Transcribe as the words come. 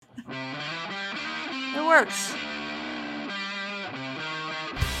works.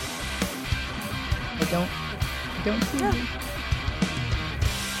 I don't see it.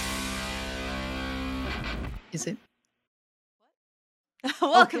 Is it?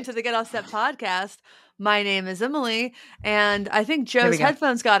 Welcome to the Get Off Set podcast. My name is Emily, and I think Joe's go.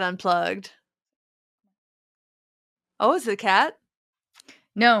 headphones got unplugged. Oh, is it a cat?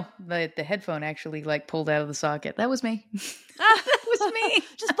 No, the headphone actually pulled out of the socket. That was me. That was me.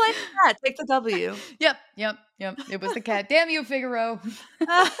 Just blame the cat. Take the W. Yep. It was the cat. Damn you, Figaro.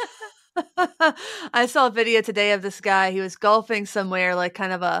 I saw a video today of this guy. He was golfing somewhere,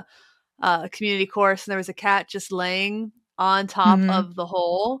 kind of a community course, and there was a cat just laying on top of the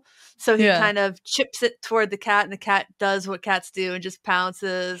hole. So he kind of chips it toward the cat, and the cat does what cats do and just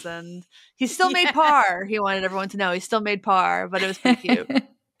pounces. And he still made par. He wanted everyone to know he still made par, but it was pretty cute.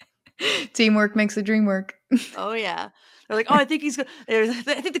 Teamwork makes the dream work. Oh yeah. They're like, oh, I think I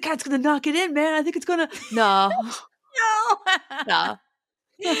think the cat's gonna knock it in, man. I think it's gonna. No. No.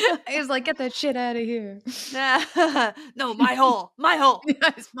 He was like, get that shit out of here. No, my hole. My hole.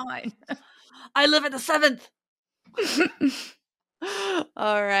 It's mine. I live at the 7th.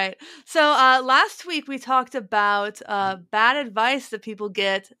 All right. So last week we talked about bad advice that people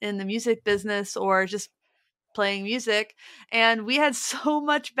get in the music business or just playing music, and we had so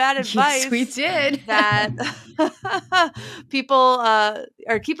much bad advice. Yes, we did. That people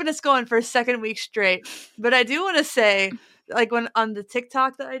are keeping us going for a second week straight. But I do want to say, when on the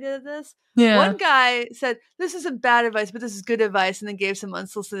TikTok that I did this, one guy said, this isn't bad advice, but this is good advice, and then gave some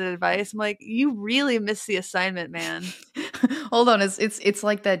unsolicited advice. I'm like, you really missed the assignment, man. Hold on, it's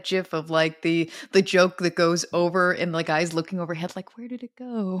like that gif of the joke that goes over and the guy's looking overhead where did it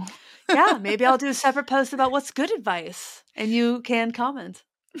go? Yeah, maybe I'll do a separate post about what's good advice, and you can comment,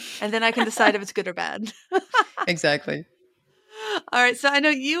 and then I can decide if it's good or bad. Exactly. All right, so I know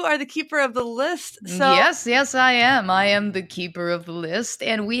you are the keeper of the list. So Yes, I am. I am the keeper of the list,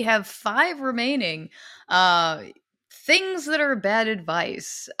 and we have 5 remaining things that are bad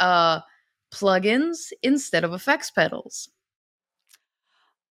advice. Plugins instead of effects pedals.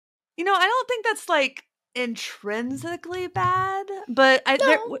 I don't think that's intrinsically bad, but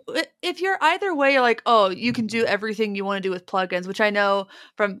if you're either way, you're like, oh, you can do everything you want to do with plugins, which I know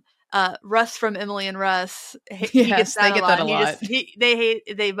from Russ from Emily and Russ. He gets that a lot.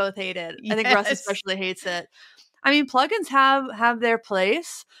 They both hate it. Yes. I think Russ especially hates it. I mean, plugins have their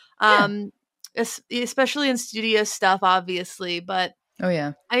place, especially in studio stuff, obviously. But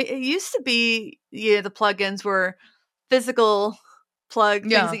it used to be the plugins were physical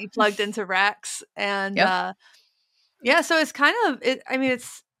things that you plugged into racks, and so it's kind of it. I mean,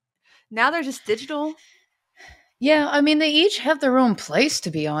 it's now they're just digital. Yeah, I mean, they each have their own place, to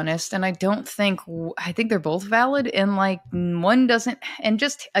be honest, and I think they're both valid, and one doesn't, and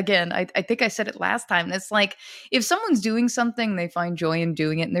just, again, I think I said it last time, it's if someone's doing something, they find joy in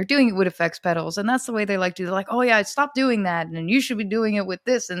doing it, and they're doing it with effects pedals, and that's the way they like to do it. They're like, oh yeah, stop doing that, and you should be doing it with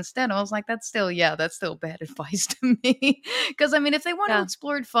this instead. I was like, that's still bad advice to me, because, I mean, if they want to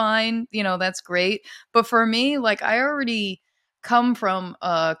explore it, fine, that's great, but for me, I already come from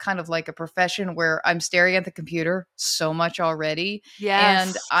kind of a profession where I'm staring at the computer so much already. Yes.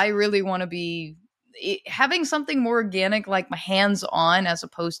 And I really want to be having something more organic, my hands on, as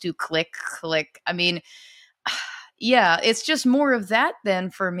opposed to click. I mean, it's just more of that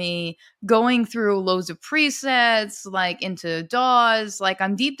then for me, going through loads of presets, into DAWs,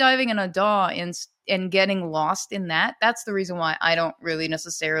 I'm deep diving in a DAW and getting lost in that. That's the reason why I don't really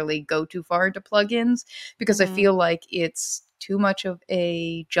necessarily go too far into plugins, because I feel like it's too much of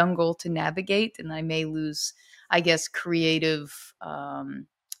a jungle to navigate, and I may lose, I guess, creative,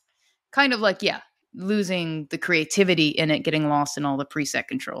 losing the creativity in it, getting lost in all the preset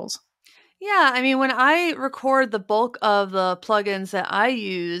controls. Yeah, I mean, when I record, the bulk of the plugins that I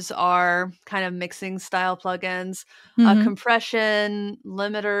use are kind of mixing style plugins, compression,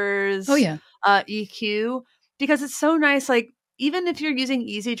 limiters, EQ, because it's so nice. Even if you're using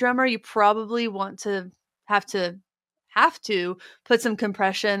EZdrummer, you probably want to have to put some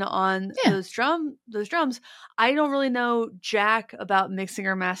compression on those drums. I don't really know jack about mixing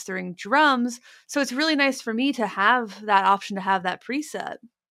or mastering drums, so it's really nice for me to have that option, to have that preset.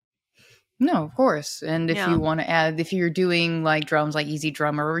 No, of course. And if you want to add, if you're doing drums like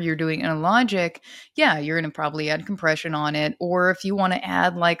EZdrummer, or you're doing in a Logic, you're going to probably add compression on it. Or if you want to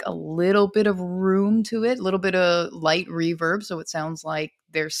add a little bit of room to it, a little bit of light reverb, so it sounds like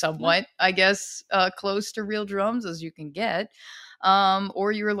they're somewhat, I guess, close to real drums as you can get.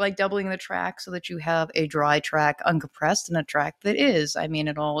 Or you're doubling the track so that you have a dry track uncompressed and a track that is. I mean,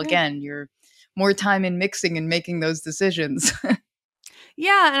 it all, again, you're more time in mixing and making those decisions.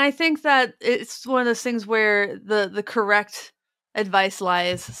 Yeah, and I think that it's one of those things where the correct advice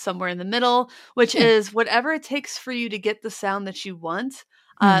lies somewhere in the middle, which is whatever it takes for you to get the sound that you want.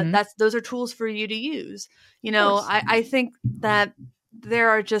 Those are tools for you to use. I think that there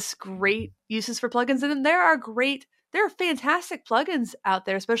are just great uses for plugins, and there are fantastic plugins out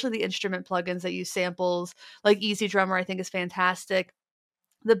there, especially the instrument plugins that use samples. Like Easy Drummer, I think is fantastic.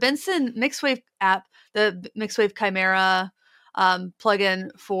 The Benson Mixwave app, the Mixwave Chimera plugin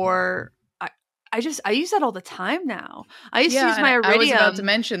for I use that all the time now. I used to use my Iridium. I was about to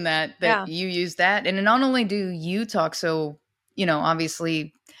mention that you use that, and not only do you talk so,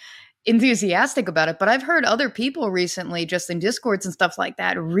 obviously enthusiastic about it, but I've heard other people recently, just in Discords and stuff like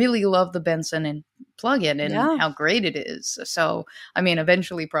that, really love the Benson and plugin and how great it is. So, I mean,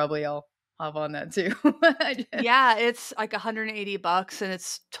 eventually, probably I'll hop on that too. Yeah, it's like $180 and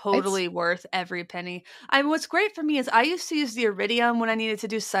it's totally worth every penny. What's great for me is I used to use the Iridium when I needed to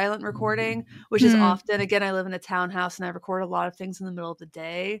do silent recording, which is often. Again, I live in a townhouse and I record a lot of things in the middle of the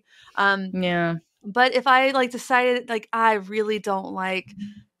day. But if I decided I really don't like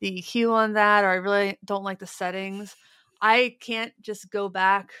the EQ on that, or I really don't like the settings, I can't just go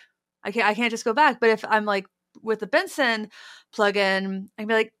back. I can't just go back. But if I'm with the Benson plugin, I'd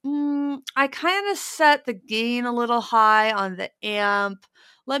be like, I kind of set the gain a little high on the amp.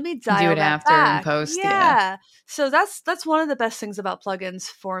 Let me dial that back. In post. Yeah. So that's one of the best things about plugins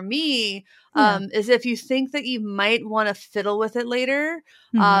for me. Is if you think that you might want to fiddle with it later,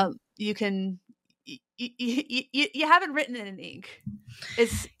 you can. You haven't written it in ink.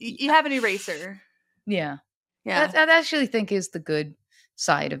 You have an eraser. Yeah. I actually think is the good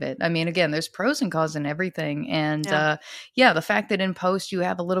side of it. I mean, again, there's pros and cons in everything. And the fact that in post you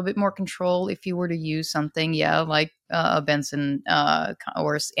have a little bit more control if you were to use something, like a Benson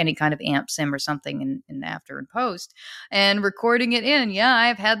or any kind of amp sim or something in after and post, and recording it in. Yeah,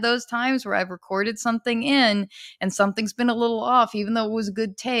 I've had those times where I've recorded something in and something's been a little off, even though it was a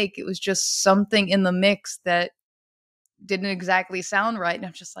good take. It was just something in the mix that didn't exactly sound right. And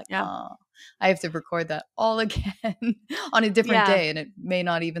I'm just like, I have to record that all again on a different day, and it may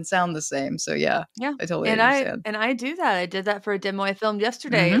not even sound the same. So I totally understand. And I do that. I did that for a demo I filmed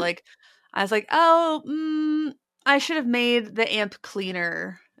yesterday. I was like, I should have made the amp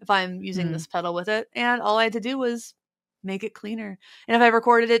cleaner if I'm using this pedal with it. And all I had to do was make it cleaner. And if I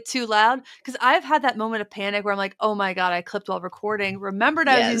recorded it too loud, because I've had that moment of panic where I'm like, oh my God, I clipped while recording. Remembered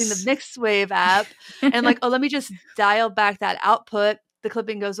I was using the Mixwave app and let me just dial back that output. The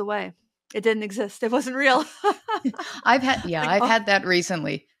clipping goes away. It didn't exist. It wasn't real. I've had that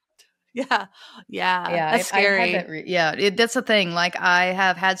recently. Yeah. That's scary. That's the thing. I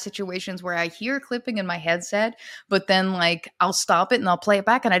have had situations where I hear clipping in my headset, but then I'll stop it and I'll play it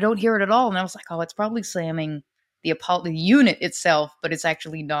back and I don't hear it at all. And I was like, oh, it's probably slamming the unit itself, but it's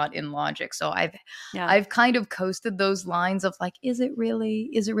actually not in Logic. So I've kind of coasted those lines of is it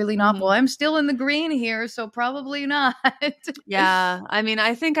really not? Well, I'm still in the green here, so probably not. Yeah. I mean,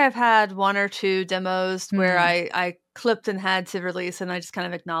 I think I've had one or two demos where I clipped and had to release, and I just kind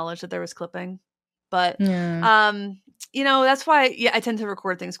of acknowledged that there was clipping. But that's why I tend to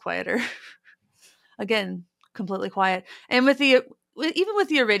record things quieter. Again, completely quiet. And even with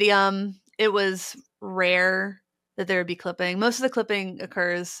the Iridium, it was rare that there would be clipping. Most of the clipping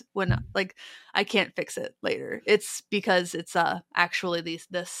occurs when I can't fix it later. It's because it's actually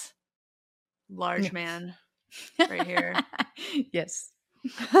this large man right here. Yes.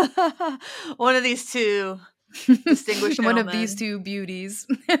 One of these two distinguished one of these two beauties.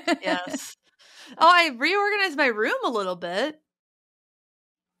 Yes. Oh, I reorganized my room a little bit.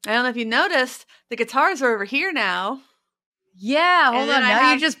 I don't know if you noticed, the guitars are over here now. Yeah, hold on.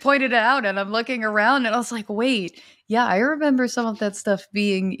 Now you just pointed it out, and I'm looking around, and I was like, wait. Yeah, I remember some of that stuff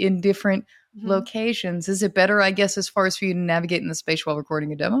being in different locations. Is it better, I guess, as far as for you to navigate in the space while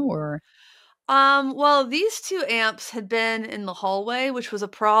recording a demo, or? Well, these two amps had been in the hallway, which was a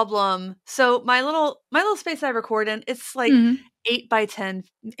problem. So my little space I record in, it's 8 by 10,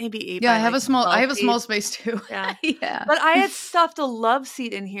 maybe 8 by I have a small space too. Yeah. But I had stuffed a love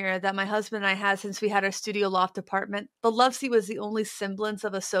seat in here that my husband and I had since we had our studio loft apartment. The love seat was the only semblance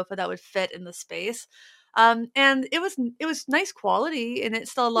of a sofa that would fit in the space. And it was nice quality, and it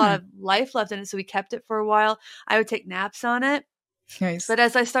still had a lot of life left in it. So we kept it for a while. I would take naps on it. Nice. But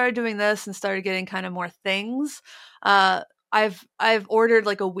as I started doing this and started getting kind of more things, I've ordered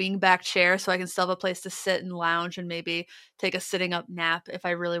a wingback chair so I can still have a place to sit and lounge and maybe take a sitting up nap if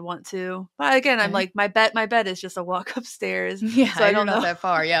I really want to. But again, I'm my bed is just a walk upstairs. Yeah, so I don't know that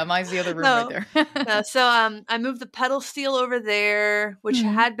far. Yeah, mine's the other room right there. So I moved the pedal steel over there, which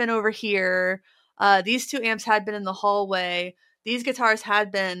had been over here. These two amps had been in the hallway. these guitars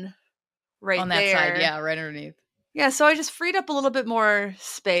had been right on that there. side. Yeah, right underneath. Yeah, so I just freed up a little bit more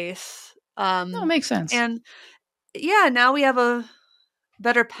space. No, makes sense. And yeah, now we have a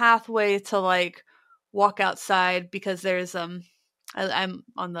better pathway to like walk outside because there's I'm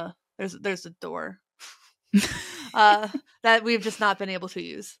on the there's a door that we've just not been able to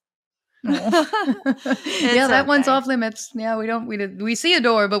use. Yeah, that one's off limits. Yeah, we see a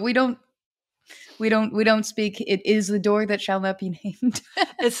door, but we don't speak. It is the door that shall not be named.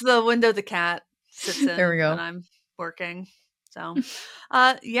 It's the window the cat sits in there we go. when I'm working. So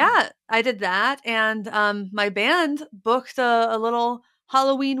yeah, I did that, and my band booked a little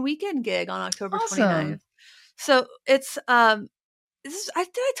Halloween weekend gig on October 29th. So it's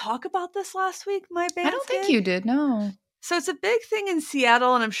did I talk about this last week? My band. I don't think you did. No. So it's a big thing in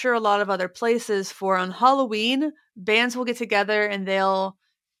Seattle, and I'm sure a lot of other places. For on Halloween, bands will get together and they'll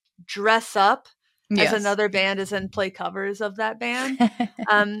dress up as another band is and play covers of that band.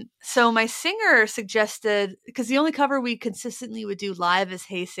 So my singer suggested, because the only cover we consistently would do live is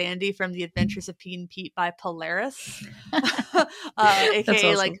Hey Sandy from The Adventures of Pete and Pete by Polaris, aka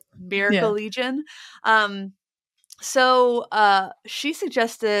awesome. Like Miracle Legion. So she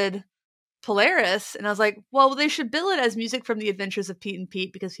suggested Polaris, and I was like, well, they should bill it as music from The Adventures of Pete and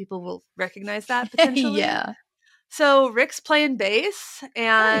Pete because people will recognize that potentially. Yeah. So Rick's playing bass,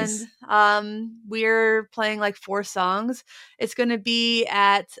 and we're playing like 4 songs. It's going to be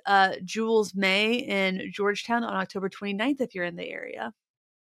at Jules May in Georgetown on October 29th if you're in the area.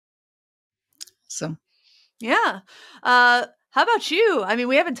 So, yeah. How about you? I mean,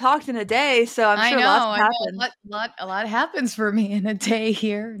 we haven't talked in a day, so I'm sure lots happened. A lot happens for me in a day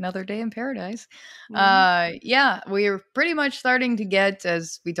here. Another day in paradise. Mm-hmm. Yeah, we're pretty much starting to get,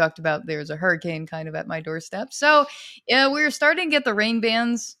 as we talked about, there's a hurricane kind of at my doorstep. So yeah, we're starting to get the rain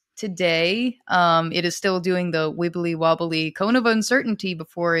bands today. It is still doing the wibbly wobbly cone of uncertainty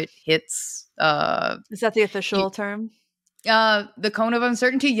before it hits. Is that the official term? The cone of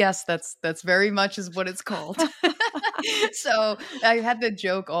uncertainty. Yes, that's very much is what it's called. So I had the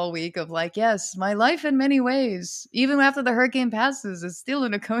joke all week of like, yes, my life in many ways, even after the hurricane passes, is still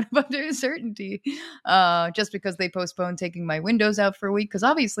in a cone of uncertainty. Just because they postponed taking my windows out for a week, because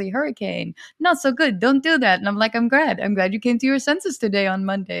obviously hurricane, not so good. Don't do that. And I'm like, I'm glad you came to your senses today on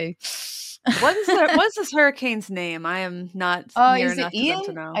Monday. What is this hurricane's name? I am not near enough to them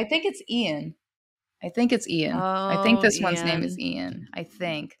to know. I think it's Ian. I think this one's name is Ian. I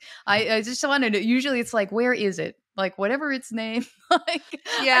think. I just wanted to. Usually, it's like, where is it? Like, whatever its name. Like,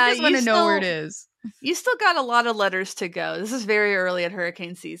 yeah, I just want to know where it is. You still got a lot of letters to go. This is very early at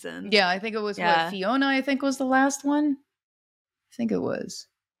hurricane season. Yeah, I think it was Fiona. I think was the last one. I think it was.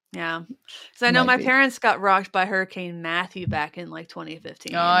 Yeah, because I know my parents got rocked by Hurricane Matthew back in like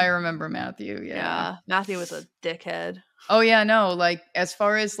 2015. Oh, I remember Matthew. Yeah, Matthew was a dickhead. Oh yeah, no, like as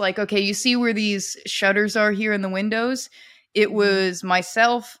far as like, okay, you see where these shutters are here in the windows? It was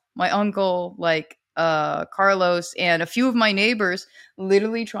myself, my uncle, like Carlos, and a few of my neighbors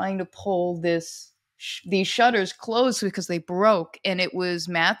literally trying to pull these shutters closed because they broke, and it was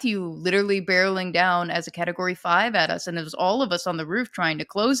Matthew literally barreling down as a Category 5 at us, and it was all of us on the roof trying to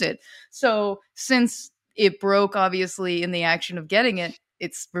close it. So since it broke, obviously, in the action of getting it,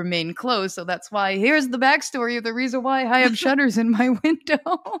 it's remained closed. So that's why here's the backstory of the reason why I have shutters in my window.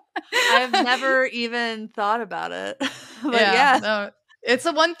 I've never even thought about it. But yeah. No, it's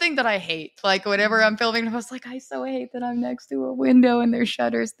the one thing that I hate. Like whenever I'm filming, I was like, I so hate that I'm next to a window and there's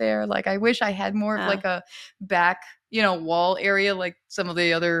shutters there. Like I wish I had more of like a back, wall area like some of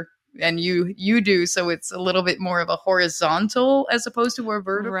the other, and you do. So it's a little bit more of a horizontal as opposed to a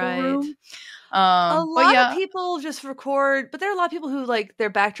vertical room. A lot of people just record, but there are a lot of people who like their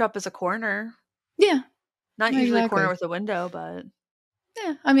backdrop is a corner. Yeah. Not usually a corner with a window, but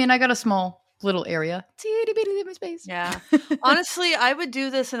yeah. I mean, I got a small little area. Space. Yeah. Honestly, I would do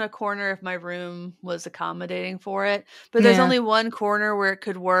this in a corner if my room was accommodating for it. But there's only one corner where it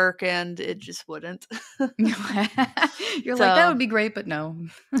could work and it just wouldn't. You're like, that would be great, but no.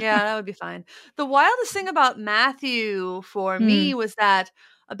 Yeah, that would be fine. The wildest thing about Matthew for me was that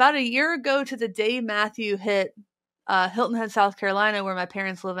about a year ago to the day Matthew hit Hilton Head, South Carolina, where my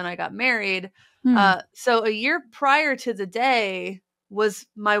parents live and I got married. So a year prior to the day was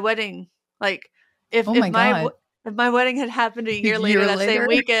my wedding. Like if my wedding had happened a year later that same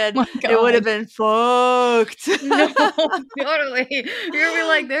weekend, it would have been fucked. No, totally. You're gonna be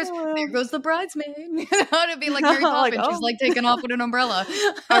like, there goes the bridesmaid. It'd be like Mary Poppins. She's like taking off with an umbrella.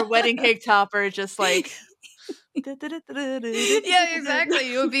 Our wedding cake topper just like Yeah,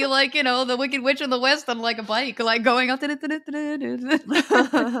 exactly. It would be like, the Wicked Witch in the West on like a bike, like going up.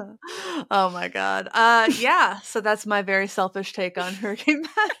 Oh my God. Yeah. So that's my very selfish take on Hurricane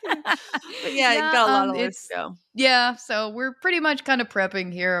Matthew. But yeah, you got a lot of ways to go. Yeah, so we're pretty much kind of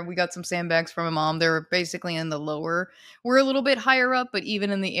prepping here. We got some sandbags from my mom. They're basically in the lower. We're a little bit higher up, but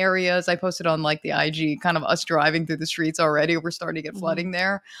even in the areas I posted on like the IG, kind of us driving through the streets already, we're starting to get flooding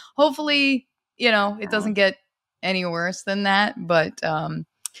there. Hopefully, it doesn't get any worse than that, but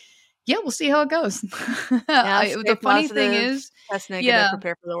yeah, we'll see how it goes. The funny thing is, test negative,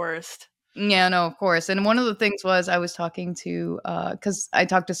 prepare for the worst. Yeah, no, of course. And one of the things was I was talking to, because I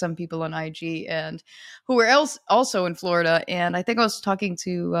talked to some people on IG and who were also in Florida, and I think I was talking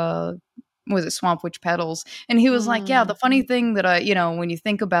to, was it Swamp Witch Petals? And he was like, yeah, the funny thing that when you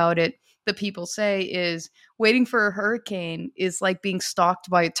think about it, that people say is waiting for a hurricane is like being stalked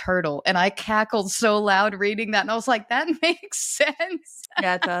by a turtle. And I cackled so loud reading that, and I was like, that makes sense.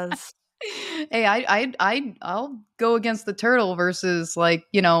 Yeah, it does. Hey, I'll go against the turtle versus like,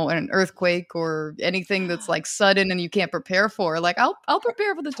 an earthquake or anything that's like sudden and you can't prepare for. Like I'll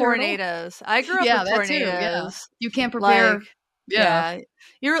prepare for the tornadoes. Turtle. I grew up with tornadoes. Too, yeah. You can't prepare. Like, yeah.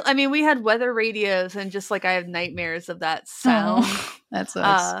 We had weather radios and just like I have nightmares of that sound. That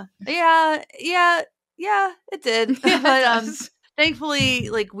sucks. Yeah, it did. But thankfully,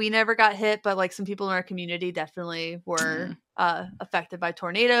 like we never got hit, but like some people in our community definitely were affected by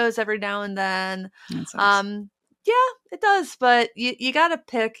tornadoes every now and then. Yeah, it does. But you got to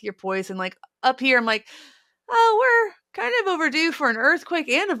pick your poison. Like up here, I'm like, oh, we're kind of overdue for an earthquake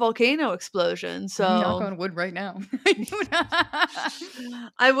and a volcano explosion. So knock on wood right now.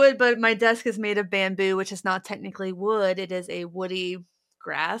 I would, but my desk is made of bamboo, which is not technically wood. It is a woody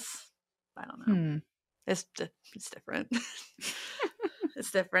grass. I don't know. It's different.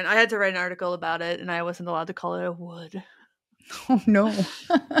 It's different. I had to write an article about it, and I wasn't allowed to call it a wood. Oh no.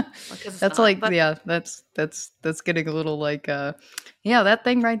 That's that's getting a little like that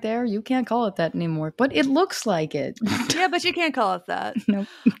thing right there, you can't call it that anymore, but it looks like it. Yeah, but you can't call it that. Nope.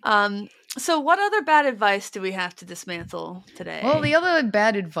 So what other bad advice do we have to dismantle today? Well, the other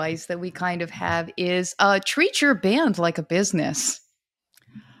bad advice that we kind of have is treat your band like a business.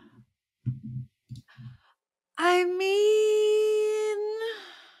 I mean,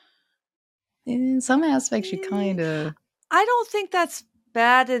 in some aspects, you kind of. I don't think that's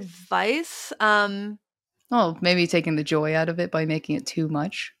bad advice. Well, maybe taking the joy out of it by making it too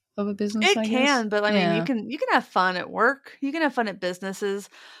much of a business. It can, but I mean, you can have fun at work. You can have fun at businesses.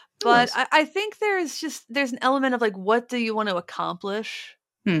 But I think there's an element of like, what do you want to accomplish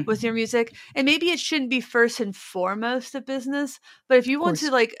with your music? And maybe it shouldn't be first and foremost a business. But if you want to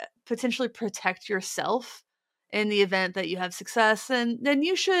like potentially protect yourself in the event that you have success, then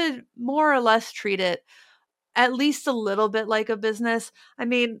you should more or less treat it at least a little bit like a business. I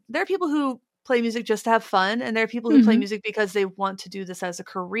mean, there are people who play music just to have fun, and there are people who play music because they want to do this as a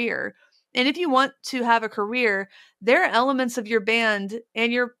career. And if you want to have a career, there are elements of your band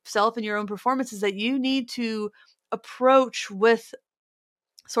and yourself and your own performances that you need to approach with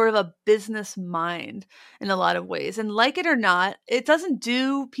sort of a business mind in a lot of ways. And like it or not, it doesn't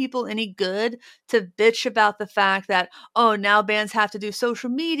do people any good to bitch about the fact that, oh, now bands have to do social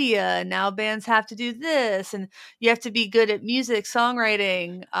media and now bands have to do this. And you have to be good at music,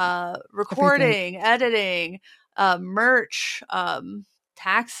 songwriting, recording, editing, merch,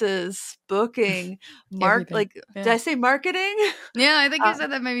 taxes, booking, did I say marketing? Yeah, I think you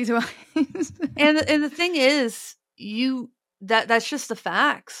said that maybe twice. and the thing is, that's just the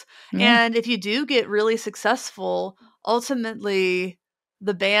facts. Yeah. And if you do get really successful, ultimately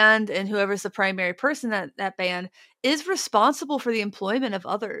the band and whoever's the primary person at that band is responsible for the employment of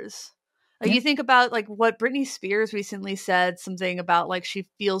others. Like you think about like what Britney Spears recently said, something about like she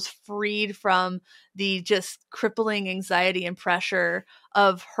feels freed from the just crippling anxiety and pressure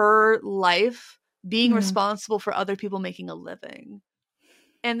of her life being responsible for other people making a living.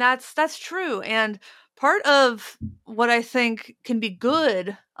 And that's true. And part of what I think can be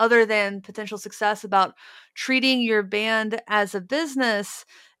good, other than potential success, about treating your band as a business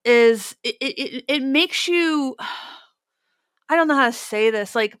is it makes you, I don't know how to say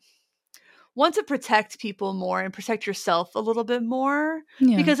this, like want to protect people more and protect yourself a little bit more.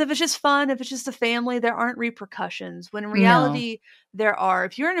 Yeah. Because if it's just fun, if it's just a family, there aren't repercussions. When in reality, there are.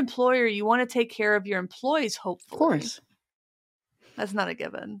 If you're an employer, you want to take care of your employees, hopefully. Of course. That's not a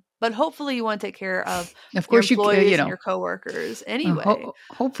given. But hopefully you want to take care of course your employees and your coworkers anyway.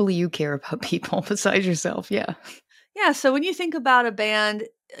 Hopefully you care about people besides yourself, yeah. Yeah, so when you think about a band,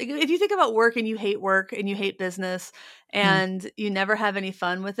 if you think about work and you hate business and you never have any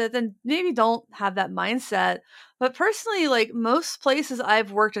fun with it, then maybe don't have that mindset. But personally, like most places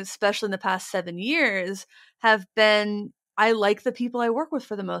I've worked, especially in the past 7 years, have been, I like the people I work with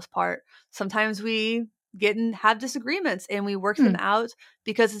for the most part. Sometimes we get and have disagreements and we work them out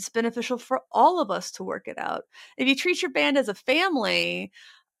because it's beneficial for all of us to work it out. If you treat your band as a family,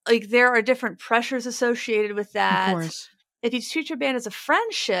 like there are different pressures associated with that. Of course. If you treat your band as a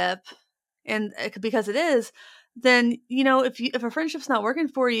friendship, and because it is, then if a friendship's not working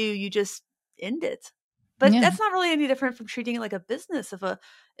for you, you just end it. But that's not really any different from treating it like a business.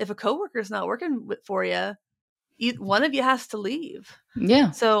 If a coworker's not working for you, one of you has to leave.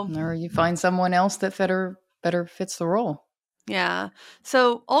 Yeah. So, or you find someone else that better fits the role. Yeah.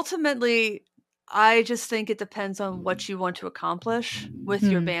 So ultimately, I just think it depends on what you want to accomplish with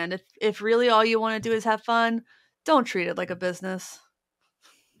your band. If really all you want to do is have fun, don't treat it like a business.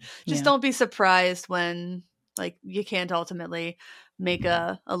 Just don't be surprised when like you can't ultimately make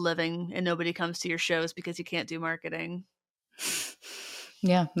a living and nobody comes to your shows because you can't do marketing.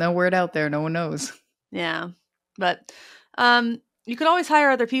 Yeah, no word out there. No one knows. Yeah. But you could always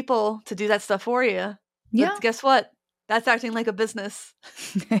hire other people to do that stuff for you. Yeah. But guess what? That's acting like a business.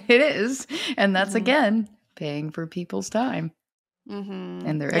 It is. And that's, again, paying for people's time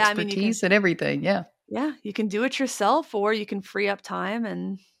and their expertise and everything. Yeah. Yeah. You can do it yourself, or you can free up time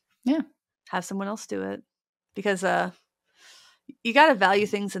and have someone else do it. Because you got to value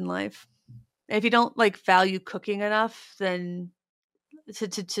things in life. And if you don't like value cooking enough, then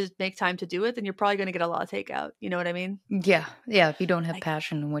to make time to do it, then you're probably going to get a lot of takeout. You know what I mean? Yeah. Yeah. If you don't have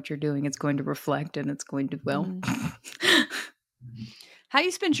passion in what you're doing, it's going to reflect and it's going to, how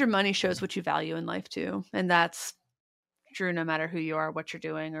you spend your money shows what you value in life too. And that's true no matter who you are, what you're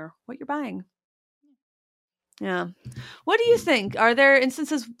doing, or what you're buying. Yeah. What do you think? Are there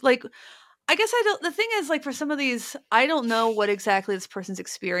instances like, I guess the thing is, like, for some of these, I don't know what exactly this person's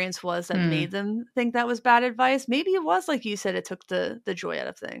experience was that made them think that was bad advice. Maybe it was, like you said, it took the joy out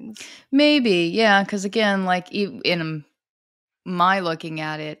of things. Maybe. Yeah. Because again, like in my looking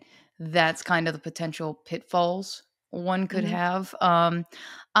at it, that's kind of the potential pitfalls one could have. I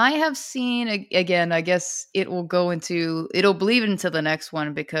have seen, again, I guess it'll bleed into the next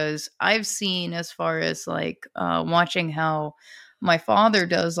one, because I've seen, as far as like watching how my father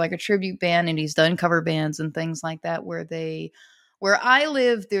does like a tribute band, and he's done cover bands and things like that, where I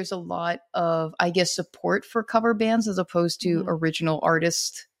live, there's a lot of, I guess, support for cover bands as opposed to original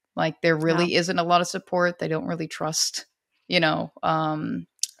artists. Like there really isn't a lot of support. They don't really trust,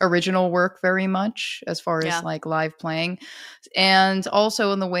 original work very much as far as like live playing. And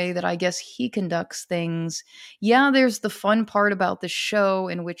also in the way that I guess he conducts things. Yeah, there's the fun part about the show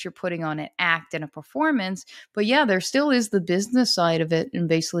in which you're putting on an act and a performance, but yeah, there still is the business side of it, and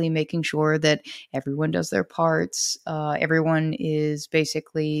basically making sure that everyone does their parts. Everyone is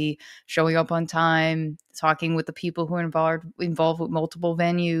basically showing up on time, talking with the people who are involved with multiple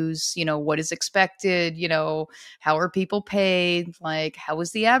venues, what is expected, how are people paid, like how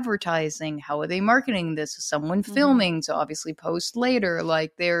is the advertising, how are they marketing this, is someone filming to obviously post later,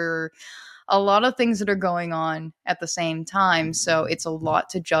 like there are a lot of things that are going on at the same time. So it's a lot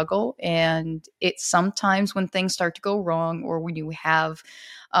to juggle, and it's sometimes when things start to go wrong, or when you have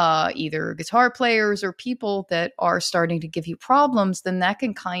either guitar players or people that are starting to give you problems, then that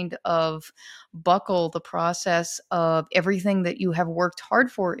can kind of buckle the process of everything that you have worked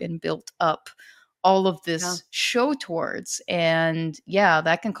hard for and built up all of this show towards. And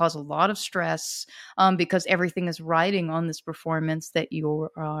that can cause a lot of stress because everything is riding on this performance that you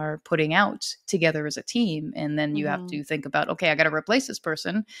are putting out together as a team. And then you have to think about, okay, I got to replace this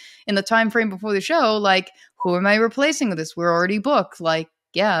person in the time frame before the show. Like, who am I replacing with this? We're already booked. Like,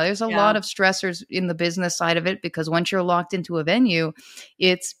 there's a lot of stressors in the business side of it, because once you're locked into a venue,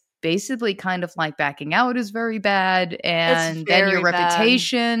 it's basically kind of like backing out is very bad. And then your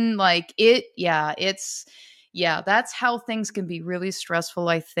reputation, that's how things can be really stressful,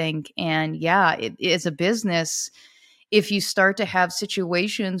 I think. And it is a business. If you start to have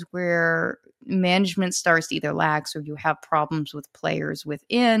situations where management starts to either lax, or you have problems with players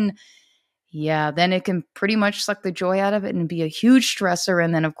within, then it can pretty much suck the joy out of it and be a huge stressor.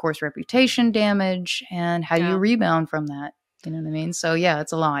 And then, of course, reputation damage, and how do you rebound from that? You know what I mean? So,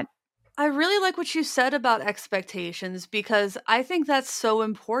 it's a lot. I really like what you said about expectations, because I think that's so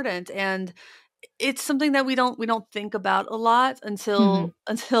important. And it's something that we don't think about a lot until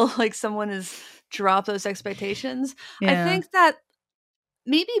like someone has dropped those expectations. I think that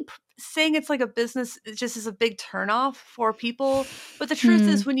maybe saying it's like a business, it just is a big turnoff for people. But the truth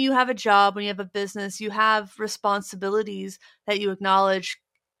is, when you have a job, when you have a business, you have responsibilities that you acknowledge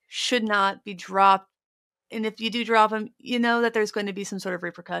should not be dropped. And if you do drop them, you know that there's going to be some sort of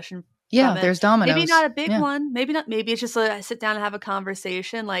repercussion. Yeah, there's dominoes. Maybe not a big one. Maybe not. Maybe it's just a sit down and have a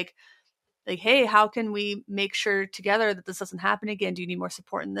conversation. Like, hey, how can we make sure together that this doesn't happen again? Do you need more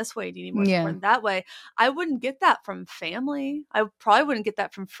support in this way? Do you need more support in that way? I wouldn't get that from family. I probably wouldn't get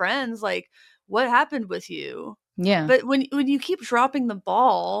that from friends. Like, what happened with you? Yeah. But when you keep dropping the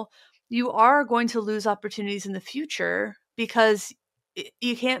ball, you are going to lose opportunities in the future because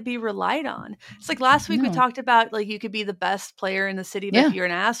you can't be relied on. It's like last week we talked about, like, you could be the best player in the city, but if you're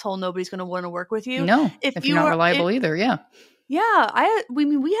an asshole, nobody's going to want to work with you. No, if you're not reliable either. Yeah. Yeah.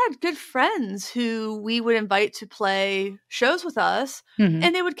 We had good friends who we would invite to play shows with us,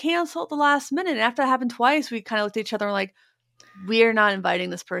 and they would cancel at the last minute. And after that happened twice, we kind of looked at each other and were like, we're not inviting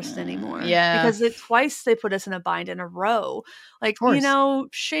this person anymore. Yeah. Because twice they put us in a bind in a row. Like,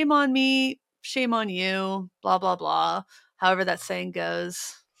 shame on me, shame on you, blah, blah, blah. However that saying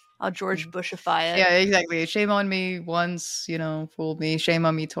goes. I'll George Bushify it. Yeah, exactly. Shame on me once, fooled me. Shame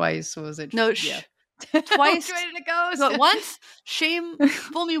on me twice. Was it? No, twice. It goes. But once,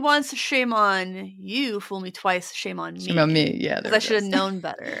 fool me once, shame on you. Fool me twice, shame on me. Shame on me. Yeah, because I should have known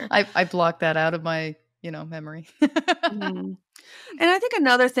better. I blocked that out of my, memory. And I think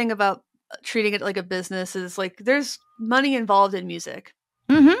another thing about treating it like a business is, like, there's money involved in music,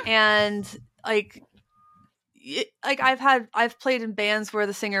 and I've played in bands where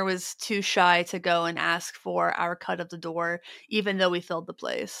the singer was too shy to go and ask for our cut of the door, even though we filled the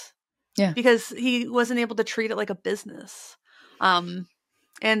place. Yeah, because he wasn't able to treat it like a business, and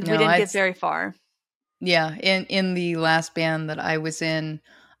we didn't get very far. Yeah, in the last band that I was in,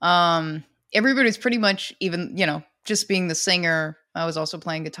 everybody's pretty much, even just being the singer. I was also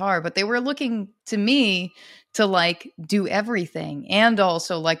playing guitar, but they were looking to me to, like, do everything and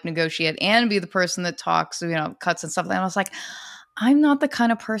also, like, negotiate and be the person that talks, cuts and stuff. And I was like, I'm not the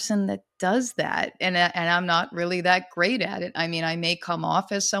kind of person that does that. And I'm not really that great at it. I mean, I may come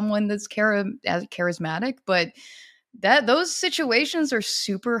off as someone that's charismatic, but those situations are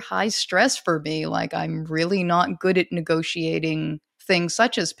super high stress for me. Like, I'm really not good at negotiating things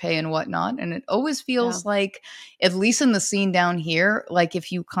such as pay and whatnot. And it always feels like, at least in the scene down here, like,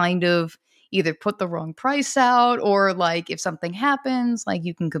 if you kind of either put the wrong price out, or, like, if something happens, like,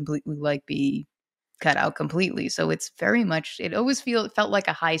 you can completely, like, be cut out completely. So it's very much, it always felt like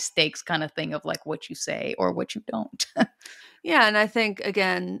a high stakes kind of thing of, like, what you say or what you don't. Yeah. And I think,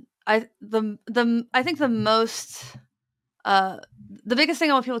 again, I think the biggest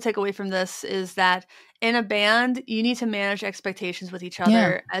thing I want people to take away from this is that in a band, you need to manage expectations with each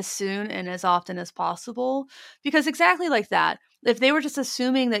other as soon and as often as possible. Because exactly like that, if they were just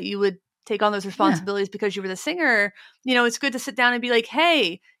assuming that you would take on those responsibilities because you were the singer, it's good to sit down and be like,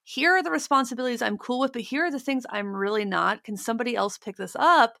 hey, here are the responsibilities I'm cool with, but here are the things I'm really not. Can somebody else pick this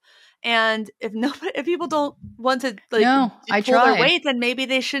up? And if people don't want to, like, pull their weight, then maybe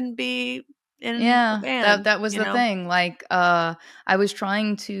they shouldn't be in a band, that was the thing. Like, I was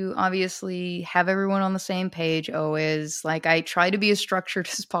trying to obviously have everyone on the same page always. Like, I try to be as structured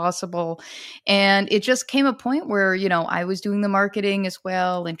as possible. And it just came a point where, I was doing the marketing as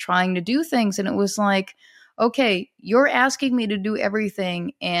well and trying to do things. And it was like, okay, you're asking me to do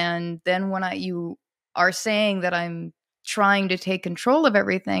everything. And then when you are saying that I'm trying to take control of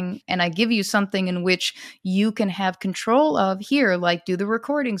everything, and I give you something in which you can have control of, here, like, do the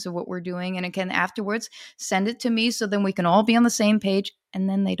recordings of what we're doing, and again afterwards send it to me so then we can all be on the same page, and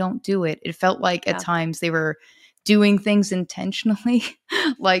then they don't do it. It felt like at times they were doing things intentionally,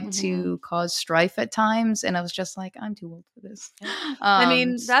 like to cause strife at times, and I was just like, I'm too old for this. I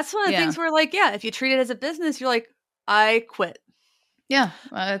mean, that's one of the things where, like, if you treat it as a business, you're like, I quit. Yeah,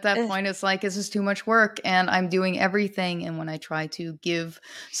 at that point, it's like, this is too much work and I'm doing everything. And when I try to give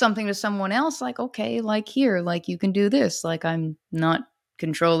something to someone else, like, okay, like, here, like, you can do this. Like, I'm not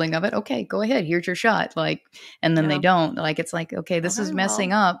controlling of it. Okay, go ahead. Here's your shot. Like, and then they don't. Like, it's like, okay, this is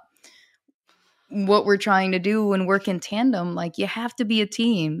messing up what we're trying to do and work in tandem. Like, you have to be a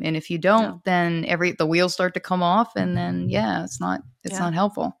team. And if you don't, then the wheels start to come off, and then, it's not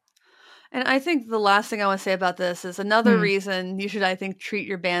helpful. And I think the last thing I want to say about this is another reason you should, I think, treat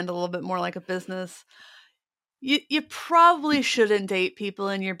your band a little bit more like a business. You probably shouldn't date people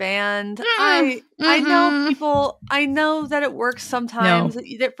in your band. I know people. I know that it works sometimes.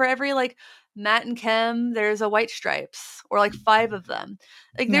 That for every, like, Matt and Kim, there's a White Stripes, or like 5 of them.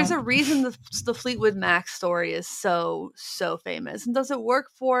 Like, there's a reason the Fleetwood Mac story is so famous. And does it work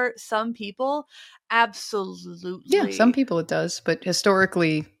for some people? Absolutely. Yeah, some people it does, but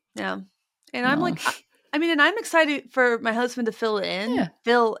historically, yeah. And I'm like, and I'm excited for my husband to fill in,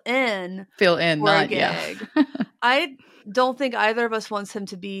 not a gig. don't think either of us wants him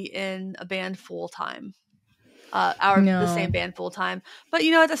to be in a band full time. The same band full time. But,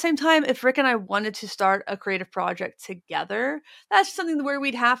 at the same time, if Rick and I wanted to start a creative project together, that's something where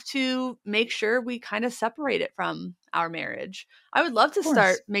we'd have to make sure we kind of separate it from our marriage. I would love to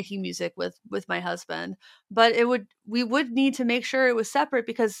start making music with my husband, but we would need to make sure it was separate,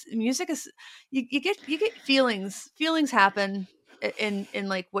 because music is, you get feelings happen in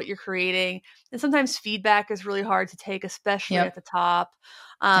like what you're creating. And sometimes feedback is really hard to take, especially at the top.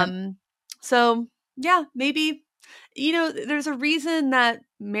 So yeah, maybe, there's a reason that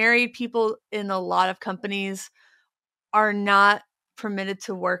married people in a lot of companies are not permitted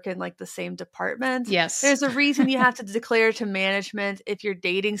to work in like the same department. Yes. There's a reason you have to declare to management if you're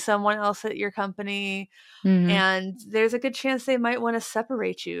dating someone else at your company. And there's a good chance they might want to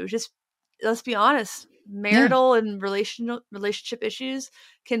separate you. Just, let's be honest, marital and relationship issues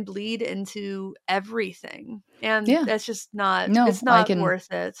can bleed into everything. And that's just not, it's not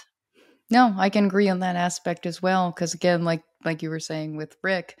worth it. No, I can agree on that aspect as well. Because again, like you were saying with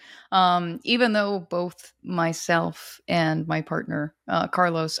Rick, even though both myself and my partner,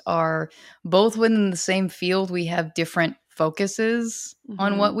 Carlos, are both within the same field, we have different focuses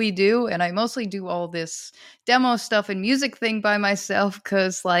on what we do. And I mostly do all this demo stuff and music thing by myself,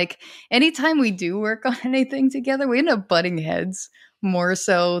 because like anytime we do work on anything together, we end up butting heads more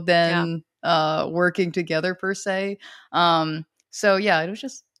so than working together per se. So yeah, it was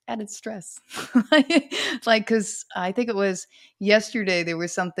just added stress. Like, because I think it was yesterday, there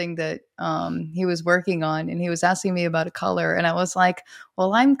was something that he was working on, and he was asking me about a color, and I was like,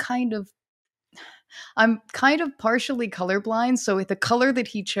 well, I'm kind of partially colorblind, so the color that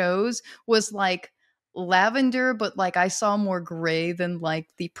he chose was like lavender, but like I saw more gray than like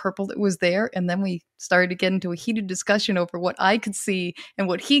the purple that was there. And then we started to get into a heated discussion over what I could see and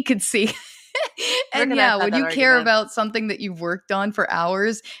what he could see. And yeah, when you care about something that you've worked on for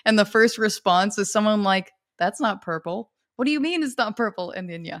hours, and the first response is someone like, that's not purple. What do you mean it's not purple? And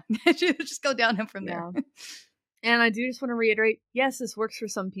then just go down from there. And I do just want to reiterate, yes, this works for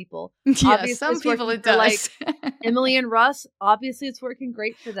some people. Yeah, obviously, some people it does. Like Emily and Russ, obviously it's working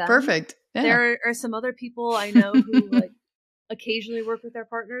great for them. Perfect. Yeah. There are some other people I know who like occasionally work with their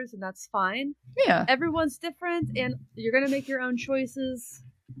partners, and that's fine. Yeah. Everyone's different, and you're going to make your own choices,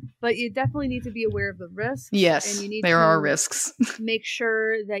 but you definitely need to be aware of the risks. Yes, and you need there are risks. Make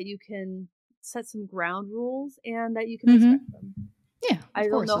sure that you can set some ground rules and that you can respect them. Yeah,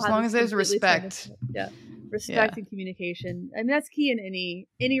 of course, as long as there's respect. Respect and communication. I mean, that's key in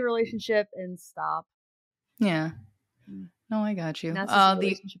any relationship, and stop. Yeah. No, I got you. And that's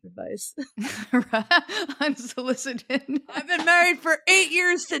relationship advice. Unsolicited. I've been married for 8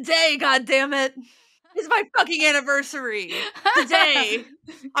 years today, god damn it. It's my fucking anniversary today.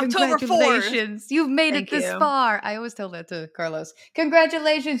 October 4th. Congratulations. You've made it this far. I always tell that to Carlos.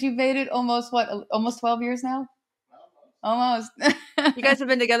 Congratulations. You've made it almost 12 years now? Almost. You guys have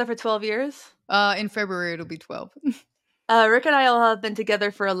been together for 12 years? In February, it'll be 12. Rick and I will have been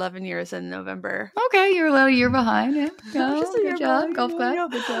together for 11 years in November. Okay, you're a year behind. Yeah. Just a good job. Golf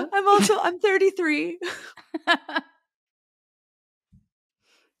clap. Good job. I'm 33.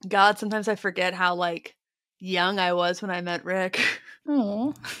 God, sometimes I forget how like young I was when I met Rick.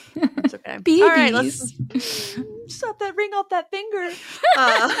 Oh, it's okay. Babies. All right, let's stop that. Ring off that finger.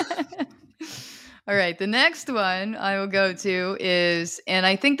 All right, the next one I will go to is, and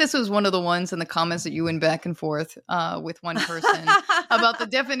I think this was one of the ones in the comments that you went back and forth with one person about the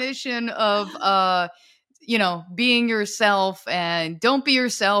definition of, being yourself, and don't be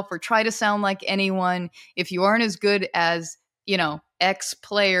yourself or try to sound like anyone. If you aren't as good as, X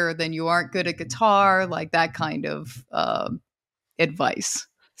player, then you aren't good at guitar, like that kind of advice.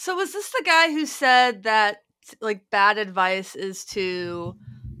 So was this the guy who said that like bad advice is to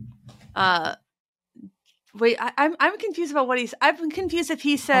wait, I'm confused about what he's. I'm confused if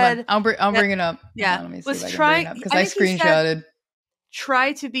he said. I'll bring it up. Yeah, let me see if I can bring it up, because I screenshotted. Said,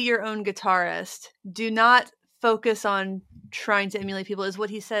 try to be your own guitarist. Do not focus on trying to emulate people. Is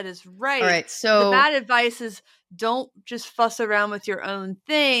what he said is right. All right. So the bad advice is don't just fuss around with your own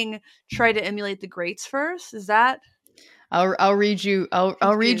thing. Try to emulate the greats first. Is that? I'll read you.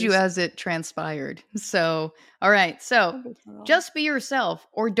 I'll read you as it transpired. So, all right. So, just be yourself,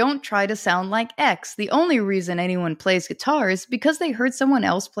 or don't try to sound like X. The only reason anyone plays guitar is because they heard someone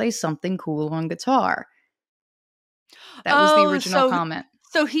else play something cool on guitar. That was the original comment.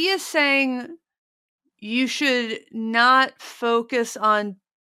 So he is saying you should not focus on.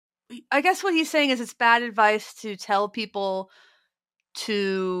 I guess what he's saying is it's bad advice to tell people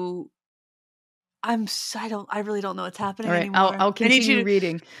to I really don't know what's happening All right, anymore. I'll continue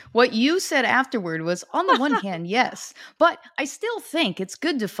reading. What you said afterward was, on the one hand, yes, but I still think it's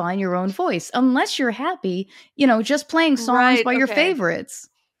good to find your own voice, unless you're happy, just playing songs by your favorites.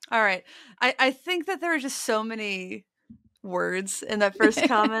 All right. I think that there are just so many words in that first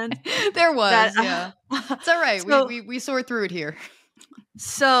comment. There was, yeah. It's all right. So, we sort through it here.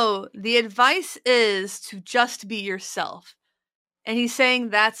 So the advice is to just be yourself. And he's saying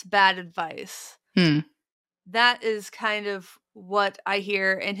that's bad advice. That is kind of what I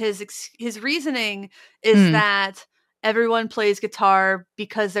hear. And his reasoning is that everyone plays guitar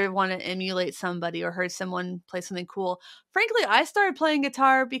because they want to emulate somebody or heard someone play something cool. Frankly, I started playing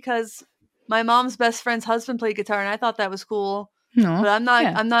guitar because my mom's best friend's husband played guitar, and I thought that was cool. No, but I'm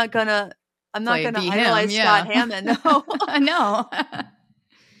not gonna idolize Scott Hammond. No, no.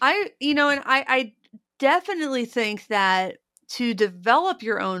 I definitely think that to develop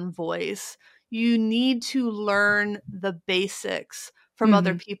your own voice, you need to learn the basics from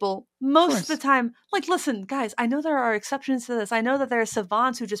other people most of the time. Like, listen, guys, I know there are exceptions to this. I know that there are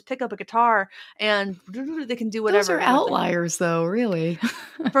savants who just pick up a guitar and they can do whatever. Those are outliers, though, really.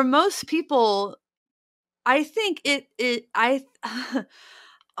 For most people, I think I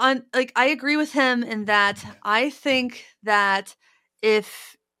agree with him in that I think that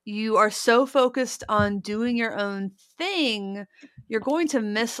if you are so focused on doing your own thing, you're going to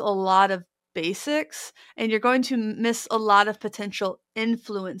miss a lot of basics and you're going to miss a lot of potential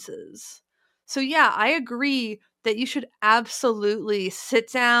influences. So yeah, I agree that you should absolutely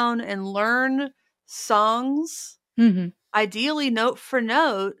sit down and learn songs, ideally note for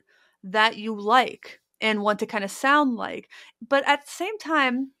note, that you like and want to kind of sound like. But at the same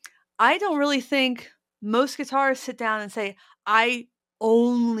time, I don't really think most guitarists sit down and say, I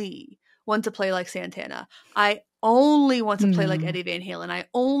only want to play like Santana. I only want to play like Eddie Van Halen. I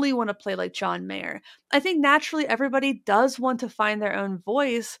only want to play like John Mayer. I think naturally everybody does want to find their own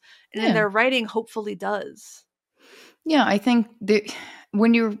voice, and in their writing hopefully does. Yeah, I think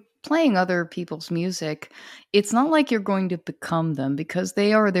when you're playing other people's music, it's not like you're going to become them, because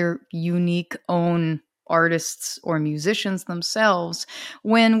they are their unique own artists or musicians themselves.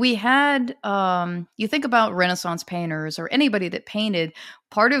 When we had, you think about Renaissance painters or anybody that painted,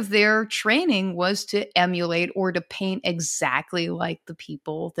 part of their training was to emulate or to paint exactly like the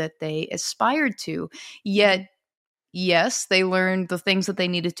people that they aspired to. Yet, yes, they learned the things that they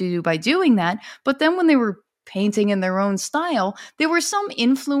needed to do by doing that. But then when they were painting in their own style, there were some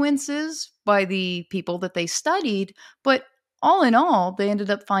influences by the people that they studied, but all in all, they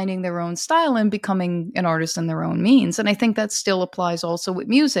ended up finding their own style and becoming an artist in their own means. And I think that still applies also with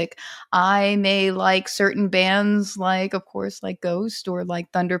music. I may like certain bands, like, of course, like Ghost or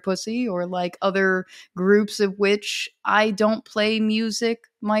like Thunderpussy or like other groups of which I don't play music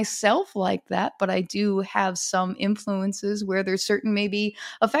myself like that, but I do have some influences where there's certain maybe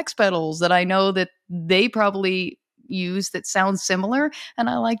effects pedals that I know that they probably use that sound similar, and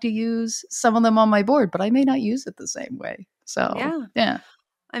I like to use some of them on my board, but I may not use it the same way. So, yeah.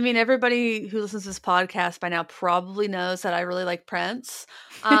 I mean, everybody who listens to this podcast by now probably knows that I really like Prince.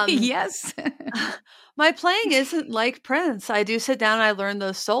 Yes. My playing isn't like Prince. I do sit down and I learn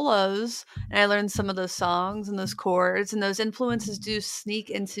those solos, and I learn some of those songs and those chords, and those influences do sneak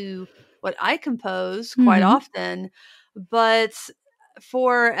into what I compose quite often. But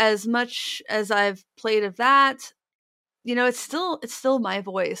for as much as I've played of that, it's still my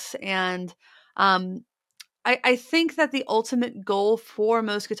voice. And I think that the ultimate goal for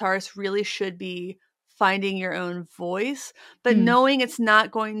most guitarists really should be finding your own voice, but knowing it's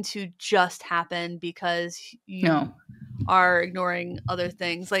not going to just happen because you are ignoring other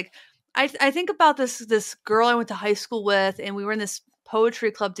things. Like I think about this girl I went to high school with, and we were in this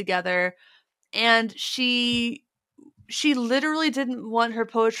poetry club together, and she literally didn't want her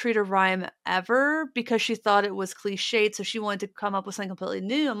poetry to rhyme ever because she thought it was cliched. So she wanted to come up with something completely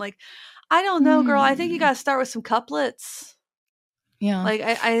new. I'm like, I don't know, girl. I think you got to start with some couplets. Yeah. Like,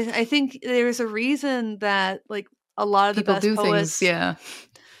 I think there's a reason that, like, a lot of people the best poets, things, yeah.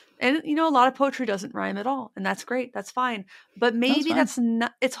 And, a lot of poetry doesn't rhyme at all. And that's great. That's fine. But maybe that's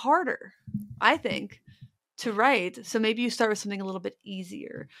not, it's harder, I think, to write. So maybe you start with something a little bit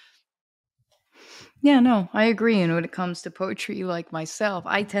easier. Yeah, no, I agree. And when it comes to poetry, like myself,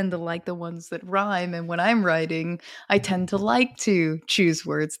 I tend to like the ones that rhyme. And when I'm writing, I tend to like to choose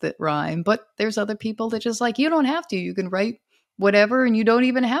words that rhyme. But there's other people that just like, you don't have to. You can write whatever, and you don't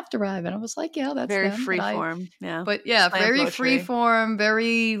even have to rhyme. And I was like, yeah, that's very free form. Yeah. But yeah, very free form,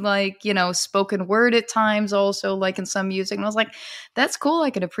 very like, spoken word at times also, like in some music. And I was like, that's cool. I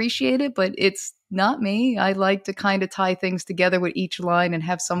can appreciate it, but it's not me. I like to kind of tie things together with each line and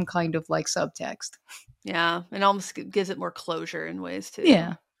have some kind of like subtext. Yeah. It almost gives it more closure in ways too.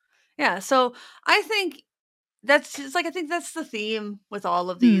 Yeah. Yeah. So I think I think that's the theme with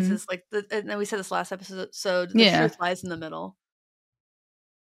all of these is like, and we said this last episode, so the truth lies in the middle.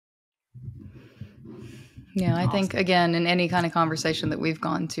 Yeah, I think, again, in any kind of conversation that we've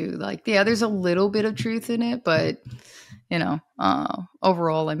gone to, like, yeah, there's a little bit of truth in it, but,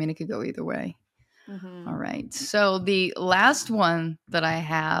 overall, I mean, it could go either way. Mm-hmm. All right. So the last one that I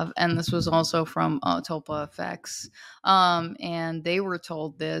have, and this was also from Tulpa FX, and they were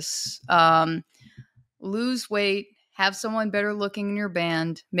told this, lose weight, have someone better looking in your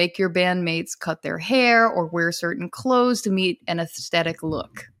band, make your bandmates cut their hair or wear certain clothes to meet an aesthetic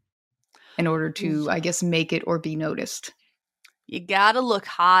look in order to, I guess, make it or be noticed. You gotta look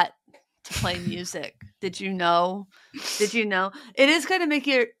hot to play music. Did you know? It is going to make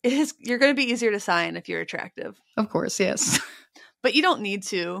you're going to be easier to sign if you're attractive. Of course, yes. But you don't need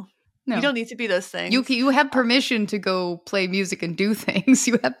to. No. You don't need to be those things. You have permission to go play music and do things.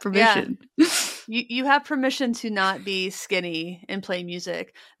 You have permission. Yeah. You have permission to not be skinny and play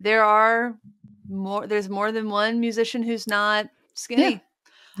music. There's more than one musician who's not skinny.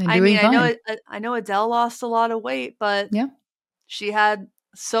 Yeah. I know Adele lost a lot of weight, but she had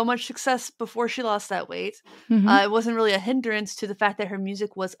so much success before she lost that weight. Mm-hmm. It wasn't really a hindrance to the fact that her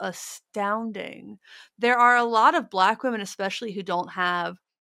music was astounding. There are a lot of Black women, especially, who don't have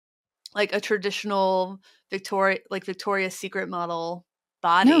like a traditional Victoria's Secret model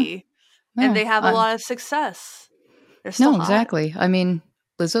body, and they have a lot of success. They're still hot. Exactly. I mean,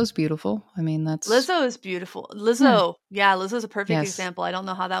 Lizzo's beautiful. I mean, Lizzo is beautiful. Lizzo's a perfect example. I don't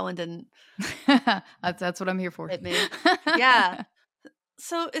know how that one didn't. That's what I'm here for. Hit me. Yeah.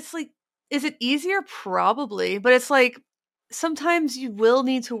 So it's like, is it easier? Probably, but it's like sometimes you will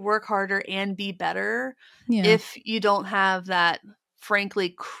need to work harder and be better if you don't have that,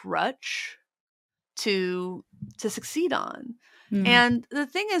 frankly, crutch to succeed on. Mm. And the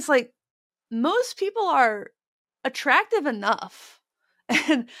thing is, like, most people are attractive enough.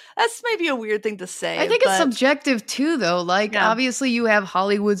 And that's maybe a weird thing to say. I think it's subjective too, though. Like, obviously you have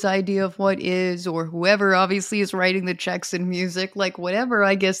Hollywood's idea of what is, or whoever obviously is writing the checks in music, like whatever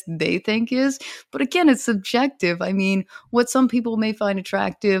I guess they think is. But again, it's subjective. I mean, what some people may find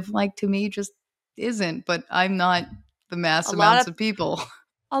attractive, like to me, just isn't. But I'm not the mass amounts of people.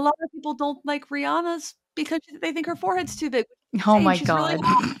 A lot of people don't like Rihanna's because they think her forehead's too big. Oh my God.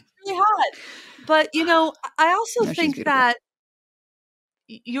 Really hot. But, I also think that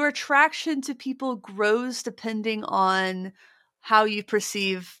your attraction to people grows depending on how you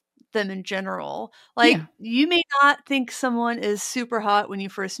perceive them in general. Like, you may not think someone is super hot when you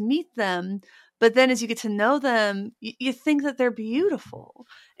first meet them, but then as you get to know them, you think that they're beautiful.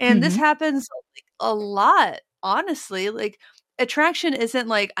 And this happens a lot, honestly. Like, attraction isn't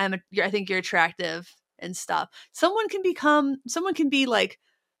like, I think you're attractive and stuff. Someone can be like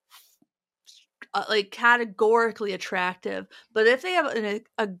categorically attractive, but if they have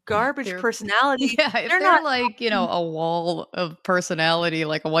a garbage personality, if they're not like a wall of personality,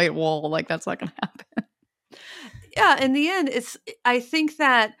 like a white wall, like that's not gonna happen. Yeah, in the end, I think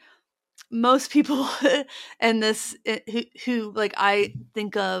that most people and this who like I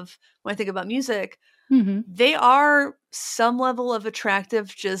think of when I think about music, they are some level of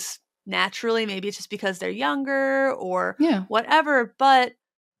attractive just naturally. Maybe it's just because they're younger or whatever, but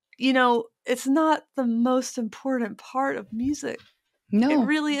it's not the most important part of music. No. It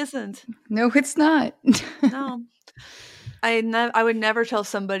really isn't. No, it's not. No. I would never tell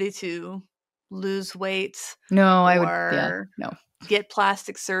somebody to lose weight. No, I would. No. Get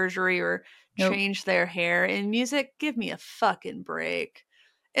plastic surgery or change their hair. In music, give me a fucking break.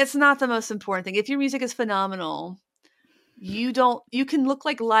 It's not the most important thing. If your music is phenomenal, you can look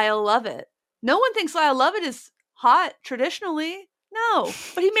like Lyle Lovett. No one thinks Lyle Lovett is hot traditionally. No,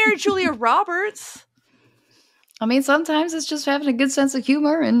 but he married Julia Roberts. I mean, sometimes it's just having a good sense of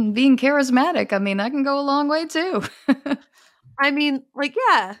humor and being charismatic. I mean, that can go a long way too. I mean,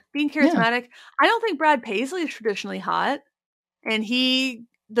 being charismatic. I don't think Brad Paisley is traditionally hot. And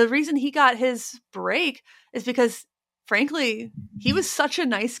the reason he got his break is because, frankly, he was such a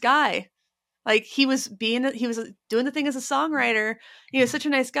nice guy. Like, he was doing the thing as a songwriter. He was such a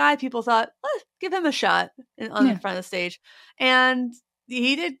nice guy. People thought, give him a shot on the front of the stage. And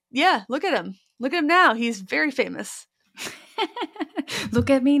he did. Yeah. Look at him. Look at him now. He's very famous. Look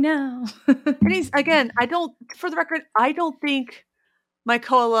at me now. And he's, again, for the record, I don't think my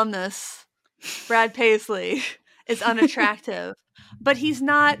co-alumnus, Brad Paisley, is unattractive, but he's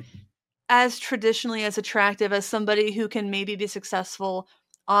not as traditionally as attractive as somebody who can maybe be successful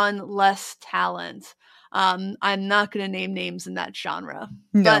on less talent. I'm not going to name names in that genre,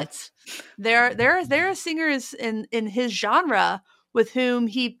 but there are singers in his genre with whom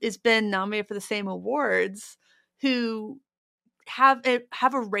he has been nominated for the same awards who have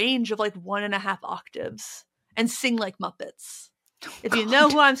a range of like 1.5 octaves and sing like Muppets. If you know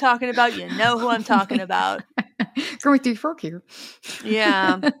who I'm talking about, you know who I'm talking about. Dorothy Fork here.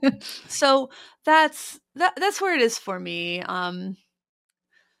 Yeah. So that's where it is for me.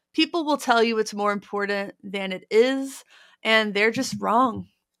 People will tell you it's more important than it is, and they're just wrong.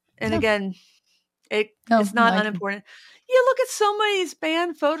 And again, it's not unimportant. You look at so many of these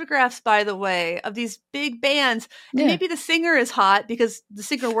band photographs, by the way, of these big bands, and maybe the singer is hot because the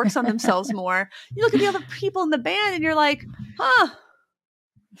singer works on themselves more. You look at the other people in the band and you're like, huh,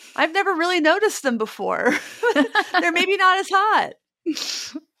 I've never really noticed them before. They're maybe not as hot.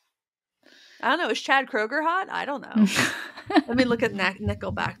 I don't know. Is Chad Kroeger hot? I don't know. Let me look at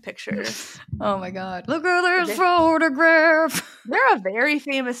Nickelback pictures. Oh my God. Look at this photograph. They're a very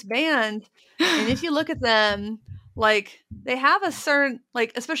famous band. And if you look at them, like, they have a certain,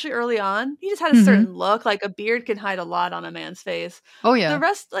 like, especially early on, he just had a certain look. Like, a beard can hide a lot on a man's face. Oh, yeah. The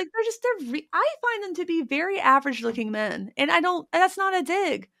rest, like, I find them to be very average looking men. And that's not a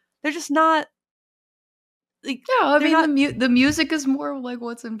dig. They're just not. Like, yeah, I mean, the music is more like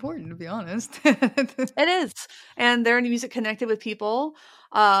what's important, to be honest. It is. And their music connected with people.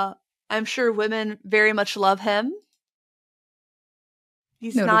 I'm sure women very much love him.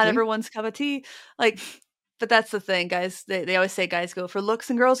 He's not everyone's cup of tea. Like, but that's the thing, guys. They always say guys go for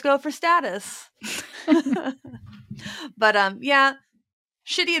looks and girls go for status. But yeah,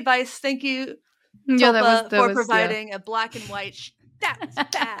 shitty advice. Thank you, Tulpa, for providing a black and white. That was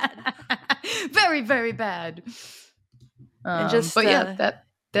bad. Very, very bad. But yeah,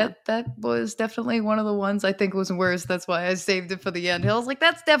 that was definitely one of the ones I think was worse. That's why I saved it for the end. I was like,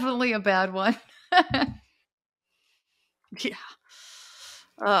 that's definitely a bad one. Yeah.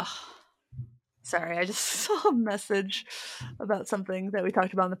 Ugh. Sorry, I just saw a message about something that we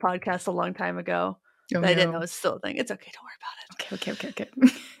talked about on the podcast a long time ago. I didn't know it's still a thing. It's okay. Don't worry about it. Okay.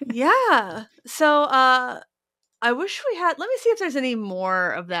 Yeah. So, I wish we had. Let me see if there's any more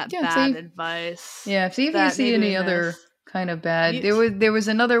of that bad advice. Yeah, see if you see any other kind of bad. There was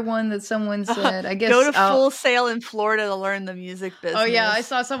another one that someone said. I guess go to Full Sail in Florida to learn the music business. Oh yeah, I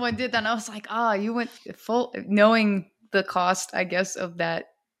saw someone did that, and I was like, you went full, knowing the cost, I guess, of that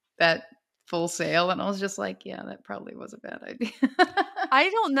Full Sail, and I was just like, yeah, that probably was a bad idea. I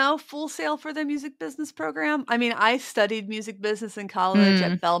don't know Full Sail for the music business program. I mean, I studied music business in college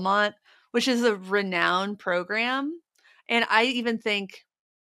at Belmont, which is a renowned program. And I even think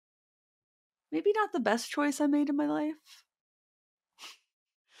maybe not the best choice I made in my life.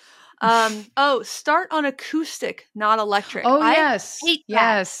 Start on acoustic, not electric. Oh, yes. I hate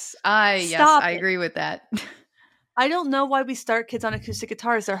that. I agree with that. I don't know why we start kids on acoustic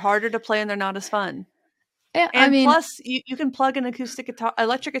guitars. They're harder to play and they're not as fun. Yeah, and plus, you can plug an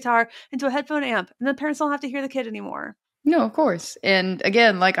electric guitar into a headphone amp, and the parents don't have to hear the kid anymore. No, of course. And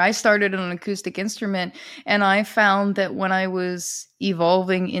again, like, I started on an acoustic instrument, and I found that when I was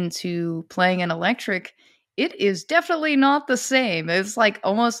evolving into playing an electric, it is definitely not the same. It's like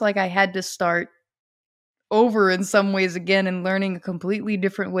almost like I had to start over in some ways again and learning a completely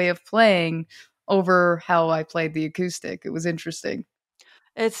different way of playing over how I played the acoustic. It was interesting.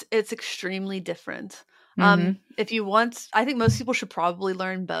 It's extremely different. If you want, I think most people should probably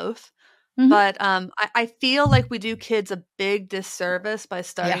learn both. But I feel like we do kids a big disservice by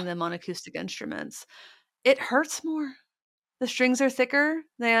starting them on acoustic instruments. It hurts more. The strings are thicker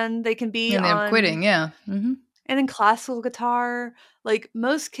than they can be on quitting, And in classical guitar, like,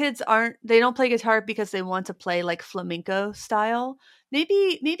 most kids they don't play guitar because they want to play like flamenco style.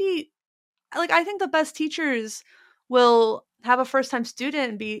 Maybe like, I think the best teachers will have a first-time student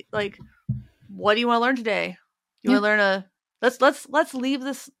and be like, what do you want to learn today? You want to learn let's leave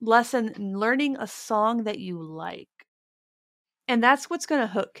this lesson learning a song that you like. And that's what's going to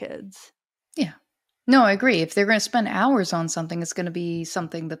hook kids. Yeah. No, I agree. If they're going to spend hours on something, it's going to be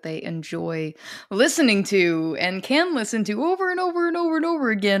something that they enjoy listening to and can listen to over and over and over and over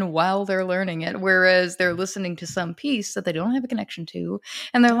again while they're learning it. Whereas they're listening to some piece that they don't have a connection to,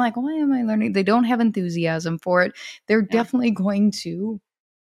 and they're like, why am I learning? They don't have enthusiasm for it. They're definitely going to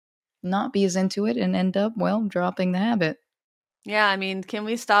not be as into it and end up, dropping the habit. Yeah, I mean, can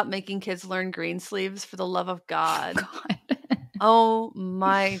we stop making kids learn Greensleeves for the love of God? God. Oh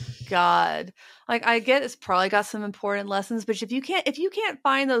my God. Like, I get it's probably got some important lessons, but if you can't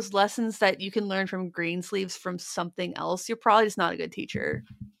find those lessons that you can learn from Greensleeves from something else, you're probably just not a good teacher.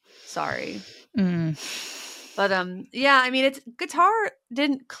 Sorry. But yeah, I mean, guitar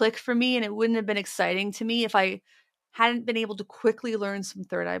didn't click for me, and it wouldn't have been exciting to me if I hadn't been able to quickly learn some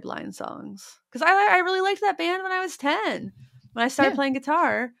Third Eye Blind songs. Because I really liked that band when I was 10, when I started playing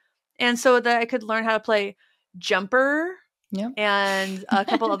guitar. And so that I could learn how to play Jumper and a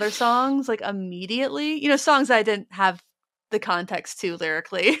couple other songs like immediately. You know, songs I didn't have the context to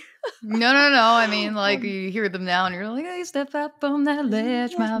lyrically. No. I mean, like, you hear them now and you're like, hey, step up on that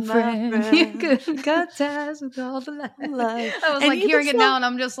ledge, my friend. You could cut ties with all the light. I was like hearing it now and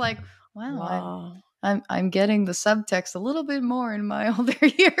I'm just like, wow. I'm getting the subtext a little bit more in my older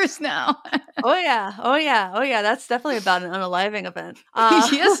years now. Oh yeah. That's definitely about an unaliving event.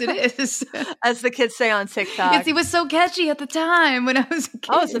 Yes, it is. As the kids say on TikTok. It was so catchy at the time when I was a kid.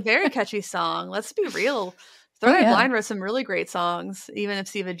 Oh, it's a very catchy song. Let's be real. Third Eye Blind wrote some really great songs, even if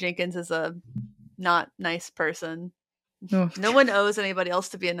Stephen Jenkins is a not nice person. Oh. No one owes anybody else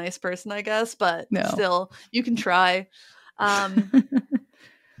to be a nice person, I guess, but still, you can try.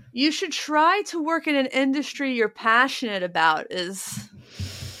 You should try to work in an industry you're passionate about is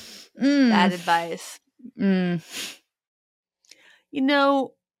bad advice. You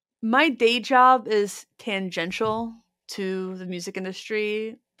know, my day job is tangential to the music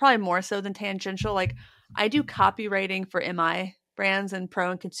industry, probably more so than tangential. Like, I do copywriting for MI brands and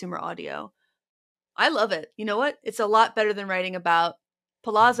pro and consumer audio. I love it. You know what? It's a lot better than writing about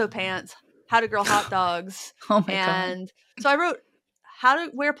palazzo pants, how to grill hot dogs. Oh my God. So I wrote how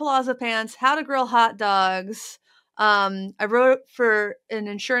to wear palazzo pants, how to grill hot dogs. I wrote for an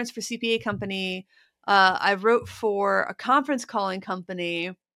insurance for CPA company. I wrote for a conference calling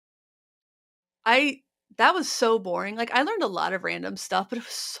company. That was so boring. Like, I learned a lot of random stuff, but it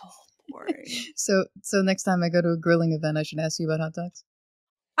was so boring. So next time I go to a grilling event, I should ask you about hot dogs.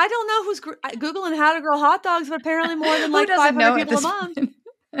 I don't know who's Googling how to grill hot dogs, but apparently more than like 500 people a month.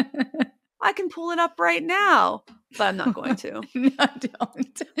 I can pull it up right now, but I'm not going to. No,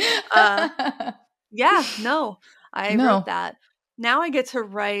 don't. I wrote that. Now I get to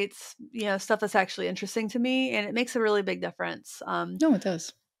write, stuff that's actually interesting to me, and it makes a really big difference. No, it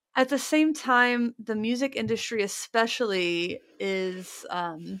does. At the same time, the music industry especially is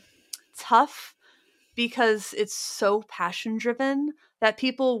tough because it's so passion driven that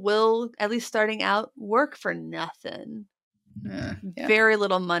people will, at least starting out, work for nothing. Very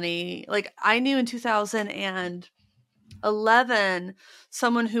little money. Like, I knew in 2011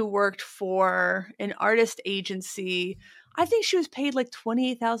 someone who worked for an artist agency. I think she was paid like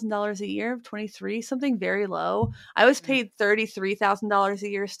 $28,000 a year, 23, something very low. I was paid $33,000 a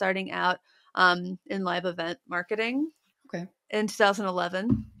year starting out in live event marketing. Okay. In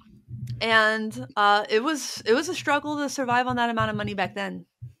 2011. And it was a struggle to survive on that amount of money back then.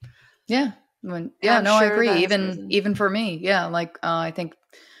 Yeah. I agree. Even for me. Yeah. Like, I think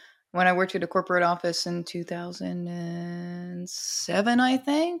when I worked at a corporate office in 2007, I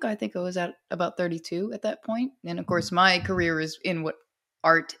think I was at about 32 at that point. And of course, my career is in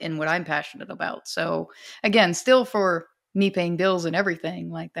art and what I'm passionate about. So again, still for me paying bills and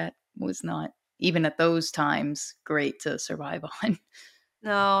everything, like, that was not, even at those times, great to survive on.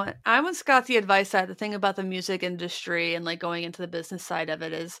 No, I once got the advice that the thing about the music industry and like going into the business side of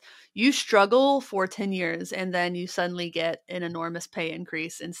it is you struggle for 10 years and then you suddenly get an enormous pay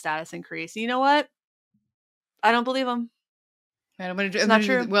increase and status increase. You know what? I don't believe them. It's not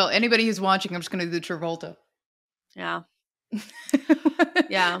true. Well, anybody who's watching, I'm just going to do the Travolta. Yeah.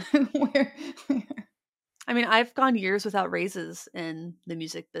 Yeah. Where? I mean, I've gone years without raises in the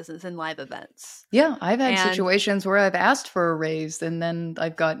music business and live events. Yeah, I've had situations where I've asked for a raise and then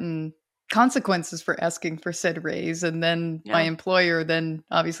I've gotten consequences for asking for said raise. And then my employer then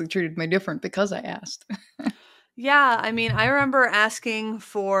obviously treated me different because I asked. Yeah, I mean, I remember asking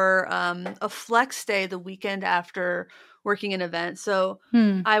for a flex day the weekend after working an event. So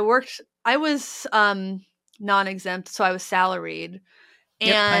I was non-exempt, so I was salaried.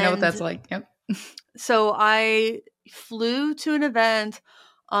 Yep, I know what that's like. Yep. So I flew to an event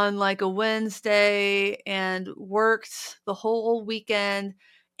on like a Wednesday and worked the whole weekend.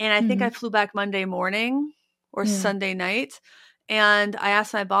 And I think I flew back Monday morning or Sunday night. And I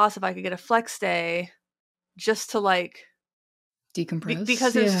asked my boss if I could get a flex day just to like decompress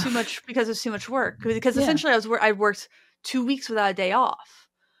because it was too much, because it was too much work. Because essentially I worked 2 weeks without a day off.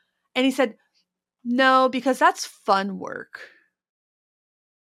 And he said, no, because that's fun work.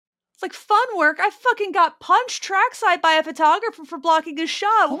 It's like fun work. I fucking got punched trackside by a photographer for blocking his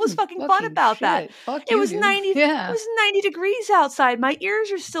shot. What was fucking fun about that? Fuck It you, was dude. 90 Yeah. It was 90 degrees outside. My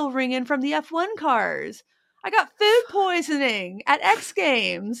ears are still ringing from the F1 cars. I got food poisoning at X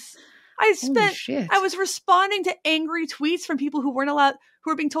Games. I was responding to angry tweets from people who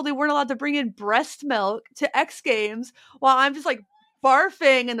were being told they weren't allowed to bring in breast milk to X Games while I'm just like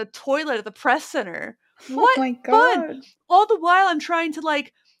barfing in the toilet at the press center. What my God. fun! All the while I'm trying to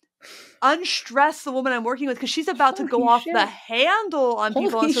like unstress the woman I'm working with because she's about to go off the handle on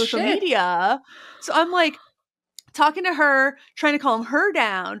people on social media. So I'm like talking to her, trying to calm her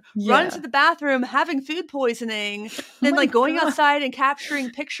down, running to the bathroom, having food poisoning, then like going outside and capturing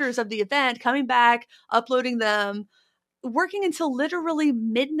pictures of the event, coming back, uploading them, working until literally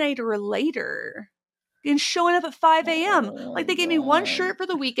midnight or later. And showing up at 5 a.m. Like they gave me one shirt for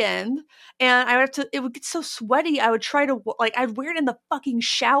the weekend, and it would get so sweaty. I would try to I'd wear it in the fucking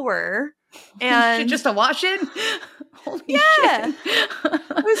shower, and just to wash it. Holy shit!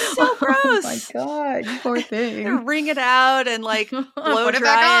 It was so gross. Oh my God, you poor thing. Wring it out and like blow put it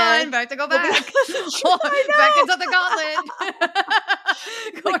dry back on. Back to go back. Back into the gauntlet.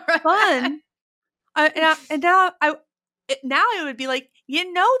 Like fun. Now it would be like,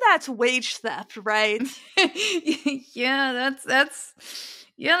 that's wage theft, right? Yeah,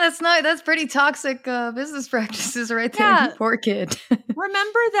 that's pretty toxic business practices right there. Yeah. You poor kid.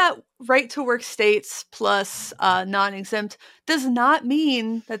 Remember that right to work states plus non-exempt does not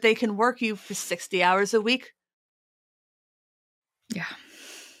mean that they can work you for 60 hours a week. Yeah.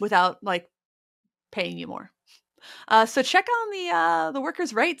 Without like paying you more. So check on the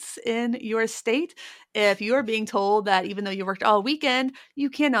workers' rights in your state. If you are being told that even though you worked all weekend, you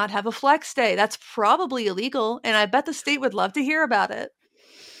cannot have a flex day, that's probably illegal, and I bet the state would love to hear about it.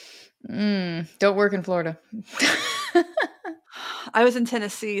 Don't work in Florida. I was in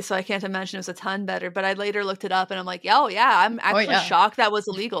Tennessee, so I can't imagine it was a ton better, but I later looked it up and I'm like, I'm actually shocked that was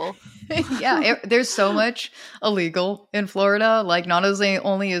illegal. Yeah, there's so much illegal in Florida. Like not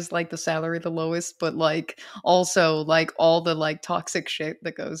only is like the salary the lowest, but like also like all the like toxic shit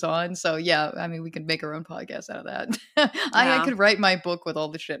that goes on. So yeah, I mean we could make our own podcast out of that. I could write my book with all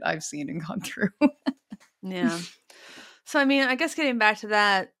the shit I've seen and gone through. Yeah. So I mean, I guess getting back to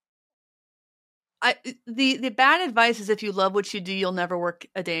that, the bad advice is if you love what you do, you'll never work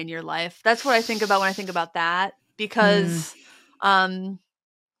a day in your life. That's what I think about when I think about that, because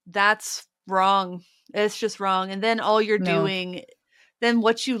that's wrong. It's just wrong. And then all you're doing, then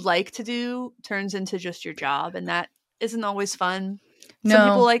what you like to do turns into just your job, and that isn't always fun. Some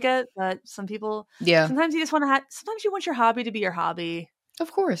people like it, but some people, sometimes you just want to sometimes you want your hobby to be your hobby.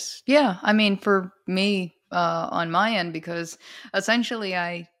 Of course. Yeah. I mean, for me, on my end, because essentially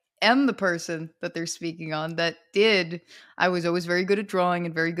I am the person that they're speaking on I was always very good at drawing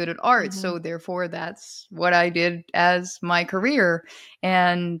and very good at art. Mm-hmm. So therefore that's what I did as my career.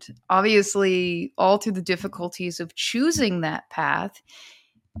 And obviously all through the difficulties of choosing that path,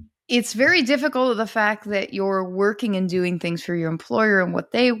 it's very difficult, the fact that you're working and doing things for your employer and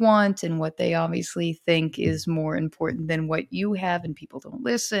what they want and what they obviously think is more important than what you have, and people don't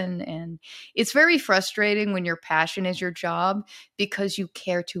listen. And it's very frustrating when your passion is your job because you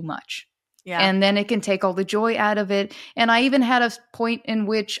care too much. Yeah. And then it can take all the joy out of it. And I even had a point in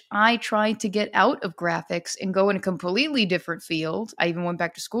which I tried to get out of graphics and go in a completely different field. I even went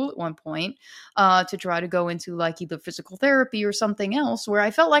back to school at one point to try to go into like either physical therapy or something else where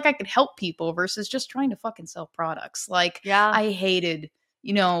I felt like I could help people versus just trying to fucking sell products. Like I hated,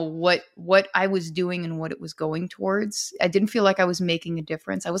 what I was doing and what it was going towards. I didn't feel like I was making a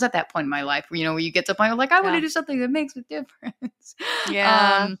difference. I was at that point in my life where, where you get to a point where like, I want to do something that makes a difference.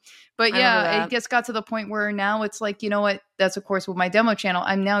 Yeah. But yeah, it just got to the point where now it's like, that's of course with my demo channel,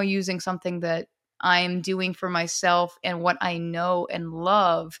 I'm now using something that I'm doing for myself and what I know and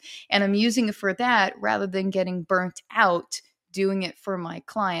love. And I'm using it for that rather than getting burnt out doing it for my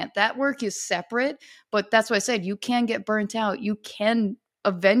client. That work is separate, but that's what I said. You can get burnt out. You can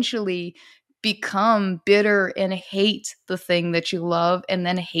eventually become bitter and hate the thing that you love and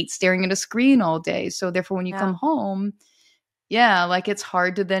then hate staring at a screen all day. So therefore, when you come home, like it's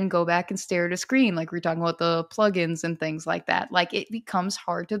hard to then go back and stare at a screen. Like we're talking about the plugins and things like that. Like it becomes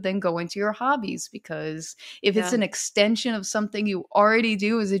hard to then go into your hobbies because if it's an extension of something you already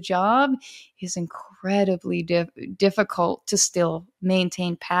do as a job, it's incredibly difficult to still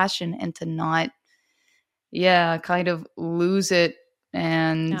maintain passion and to not, kind of lose it.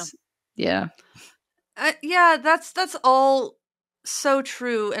 And that's all so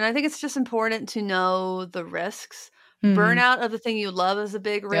true. And I think it's just important to know the risks. Burnout of the thing you love is a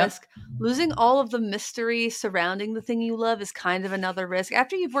big risk. Losing all of the mystery surrounding the thing you love is kind of another risk.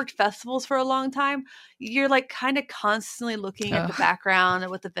 After you've worked festivals for a long time, you're like kind of constantly looking at the background and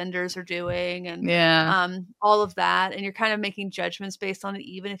what the vendors are doing and all of that. And you're kind of making judgments based on it,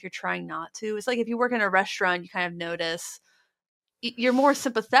 even if you're trying not to. It's like if you work in a restaurant, you kind of notice you're more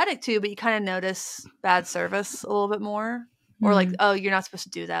sympathetic to, but you kind of notice bad service a little bit more, or like, oh, you're not supposed to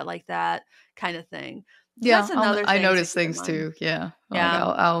do that like that kind of thing. Yeah, I notice things too. Yeah. Like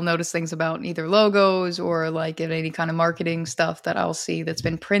I'll notice things about either logos or like in any kind of marketing stuff that I'll see that's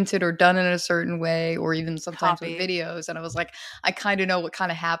been printed or done in a certain way, or even sometimes with videos. And I was like, I kind of know what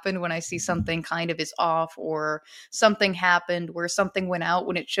kind of happened when I see something kind of is off, or something happened where something went out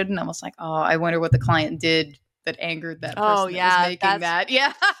when it shouldn't. I was like, oh, I wonder what the client did that angered that person that was making that.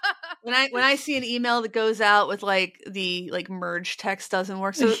 Yeah. When I see an email that goes out with like the like merge text doesn't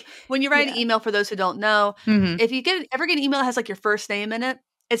work. So when you write an email, for those who don't know, if you ever get an email that has like your first name in it,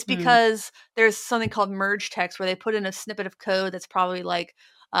 it's because there's something called merge text where they put in a snippet of code that's probably like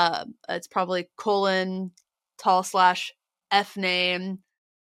it's probably :/f name :/.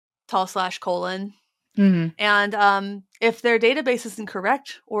 And if their database isn't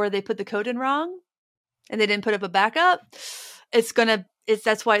correct, or they put the code in wrong and they didn't put up a backup,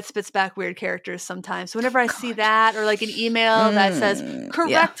 that's why it spits back weird characters sometimes. So whenever I see that, or like an email that says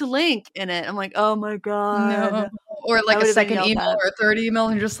correct link in it, I'm like, oh my God. No. Or like a second email or a third email,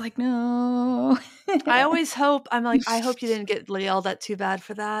 and you're just like, no. I always hope, I'm like, I hope you didn't get yelled at too bad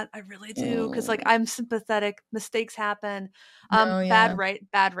for that. I really do. Because like I'm sympathetic. Mistakes happen. Bad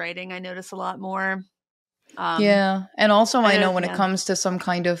writing, I notice a lot more. And also I know when it comes to some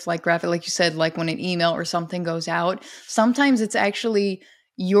kind of like graphic, like you said, like when an email or something goes out, sometimes it's actually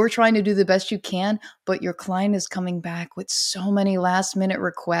you're trying to do the best you can, but your client is coming back with so many last minute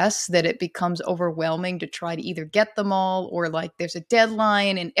requests that it becomes overwhelming to try to either get them all, or like there's a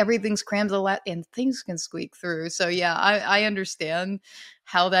deadline and everything's crammed a lot and things can squeak through. So yeah, I understand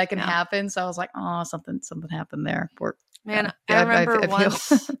how that can happen. So I was like, oh, something happened there.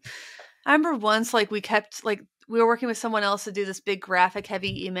 I remember once, like we were working with someone else to do this big graphic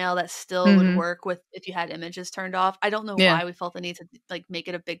heavy email that still would work with if you had images turned off. I don't know why we felt the need to like make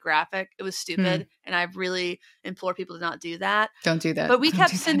it a big graphic. It was stupid. And I really implore people to not do that. Don't do that. But we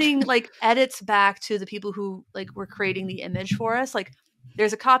kept sending like edits back to the people who like were creating the image for us. Like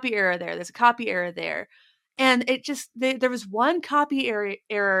there's a copy error there. There's a copy error there. And it just, there was one copy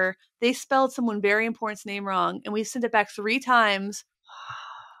error. They spelled someone very important's name wrong. And we sent it back 3 times.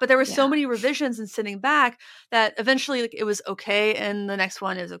 But there were so many revisions in sending back that eventually like, it was okay. And the next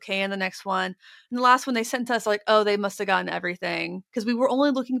one, it was okay. And the next one. And the last one they sent to us, like, oh, they must have gotten everything. Because we were only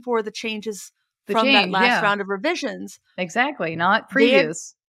looking for the changes from that last round of revisions. Exactly. Not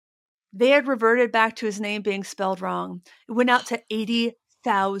previous. They had reverted back to his name being spelled wrong. It went out to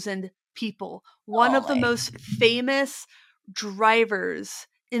 80,000 people. One of the most famous drivers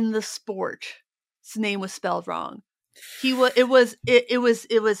in the sport. His name was spelled wrong. He was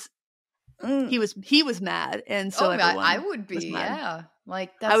mad, and so everyone I would be,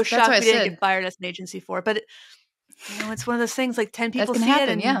 like I was shocked we didn't get fired as an agency for it, but it's one of those things like 10 people see it,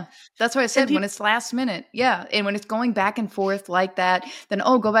 and that's why I said when it's last minute, and when it's going back and forth like that, then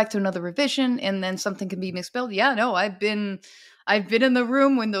go back to another revision, and then something can be misspelled. I've been in the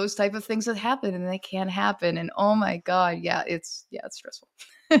room when those type of things have happened, and they can happen, and oh my God, it's stressful.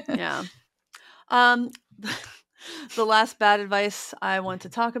 The last bad advice I want to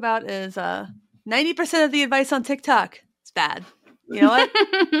talk about is 90% of the advice on TikTok is bad. You know what?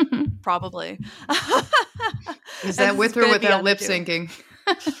 Probably. Is that with or without lip syncing?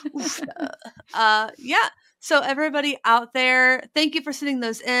 So everybody out there, thank you for sending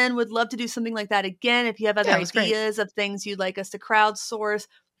those in. Would love to do something like that again. If you have other ideas of things you'd like us to crowdsource,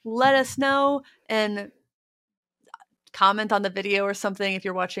 let us know and comment on the video or something if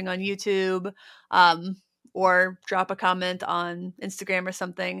you're watching on YouTube. Or drop a comment on Instagram or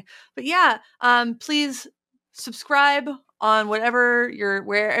something. But please subscribe on wherever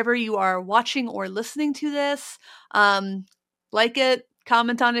you are watching or listening to this. Like it,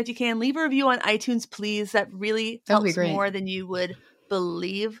 comment on it if you can. Leave a review on iTunes, please. That really helps more than you would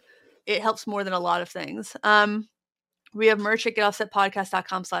believe. It helps more than a lot of things. We have merch at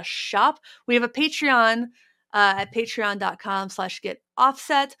getoffsetpodcast.com/shop. We have a Patreon at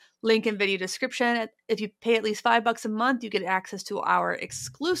patreon.com/getoffset. Link in video description. If you pay at least $5 a month, you get access to our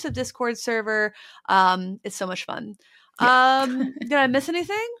exclusive Discord server. It's so much fun. Did I miss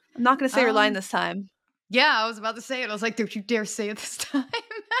anything? I'm not going to say your line this time. Yeah, I was about to say it. I was like, don't you dare say it this time.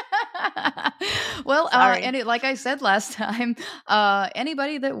 Well, like I said last time,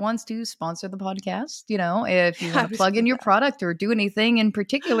 anybody that wants to sponsor the podcast, if you want to plug in your product or do anything in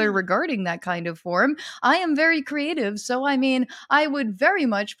particular regarding that kind of form, I am very creative. So, I mean, I would very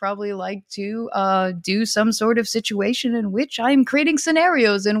much probably like to do some sort of situation in which I'm creating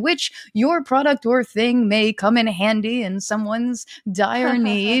scenarios in which your product or thing may come in handy in someone's dire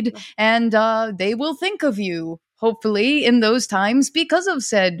need, and they will think of you, hopefully, in those times because of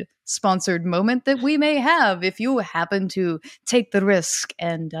said sponsored moment that we may have if you happen to take the risk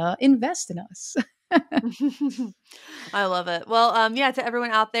and invest in us. I love it. Well, to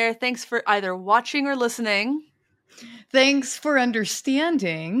everyone out there, thanks for either watching or listening. Thanks for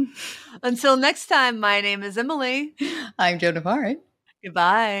understanding. Until next time, my name is Emily. I'm Joan of Arc.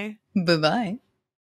 Goodbye. Bye-bye.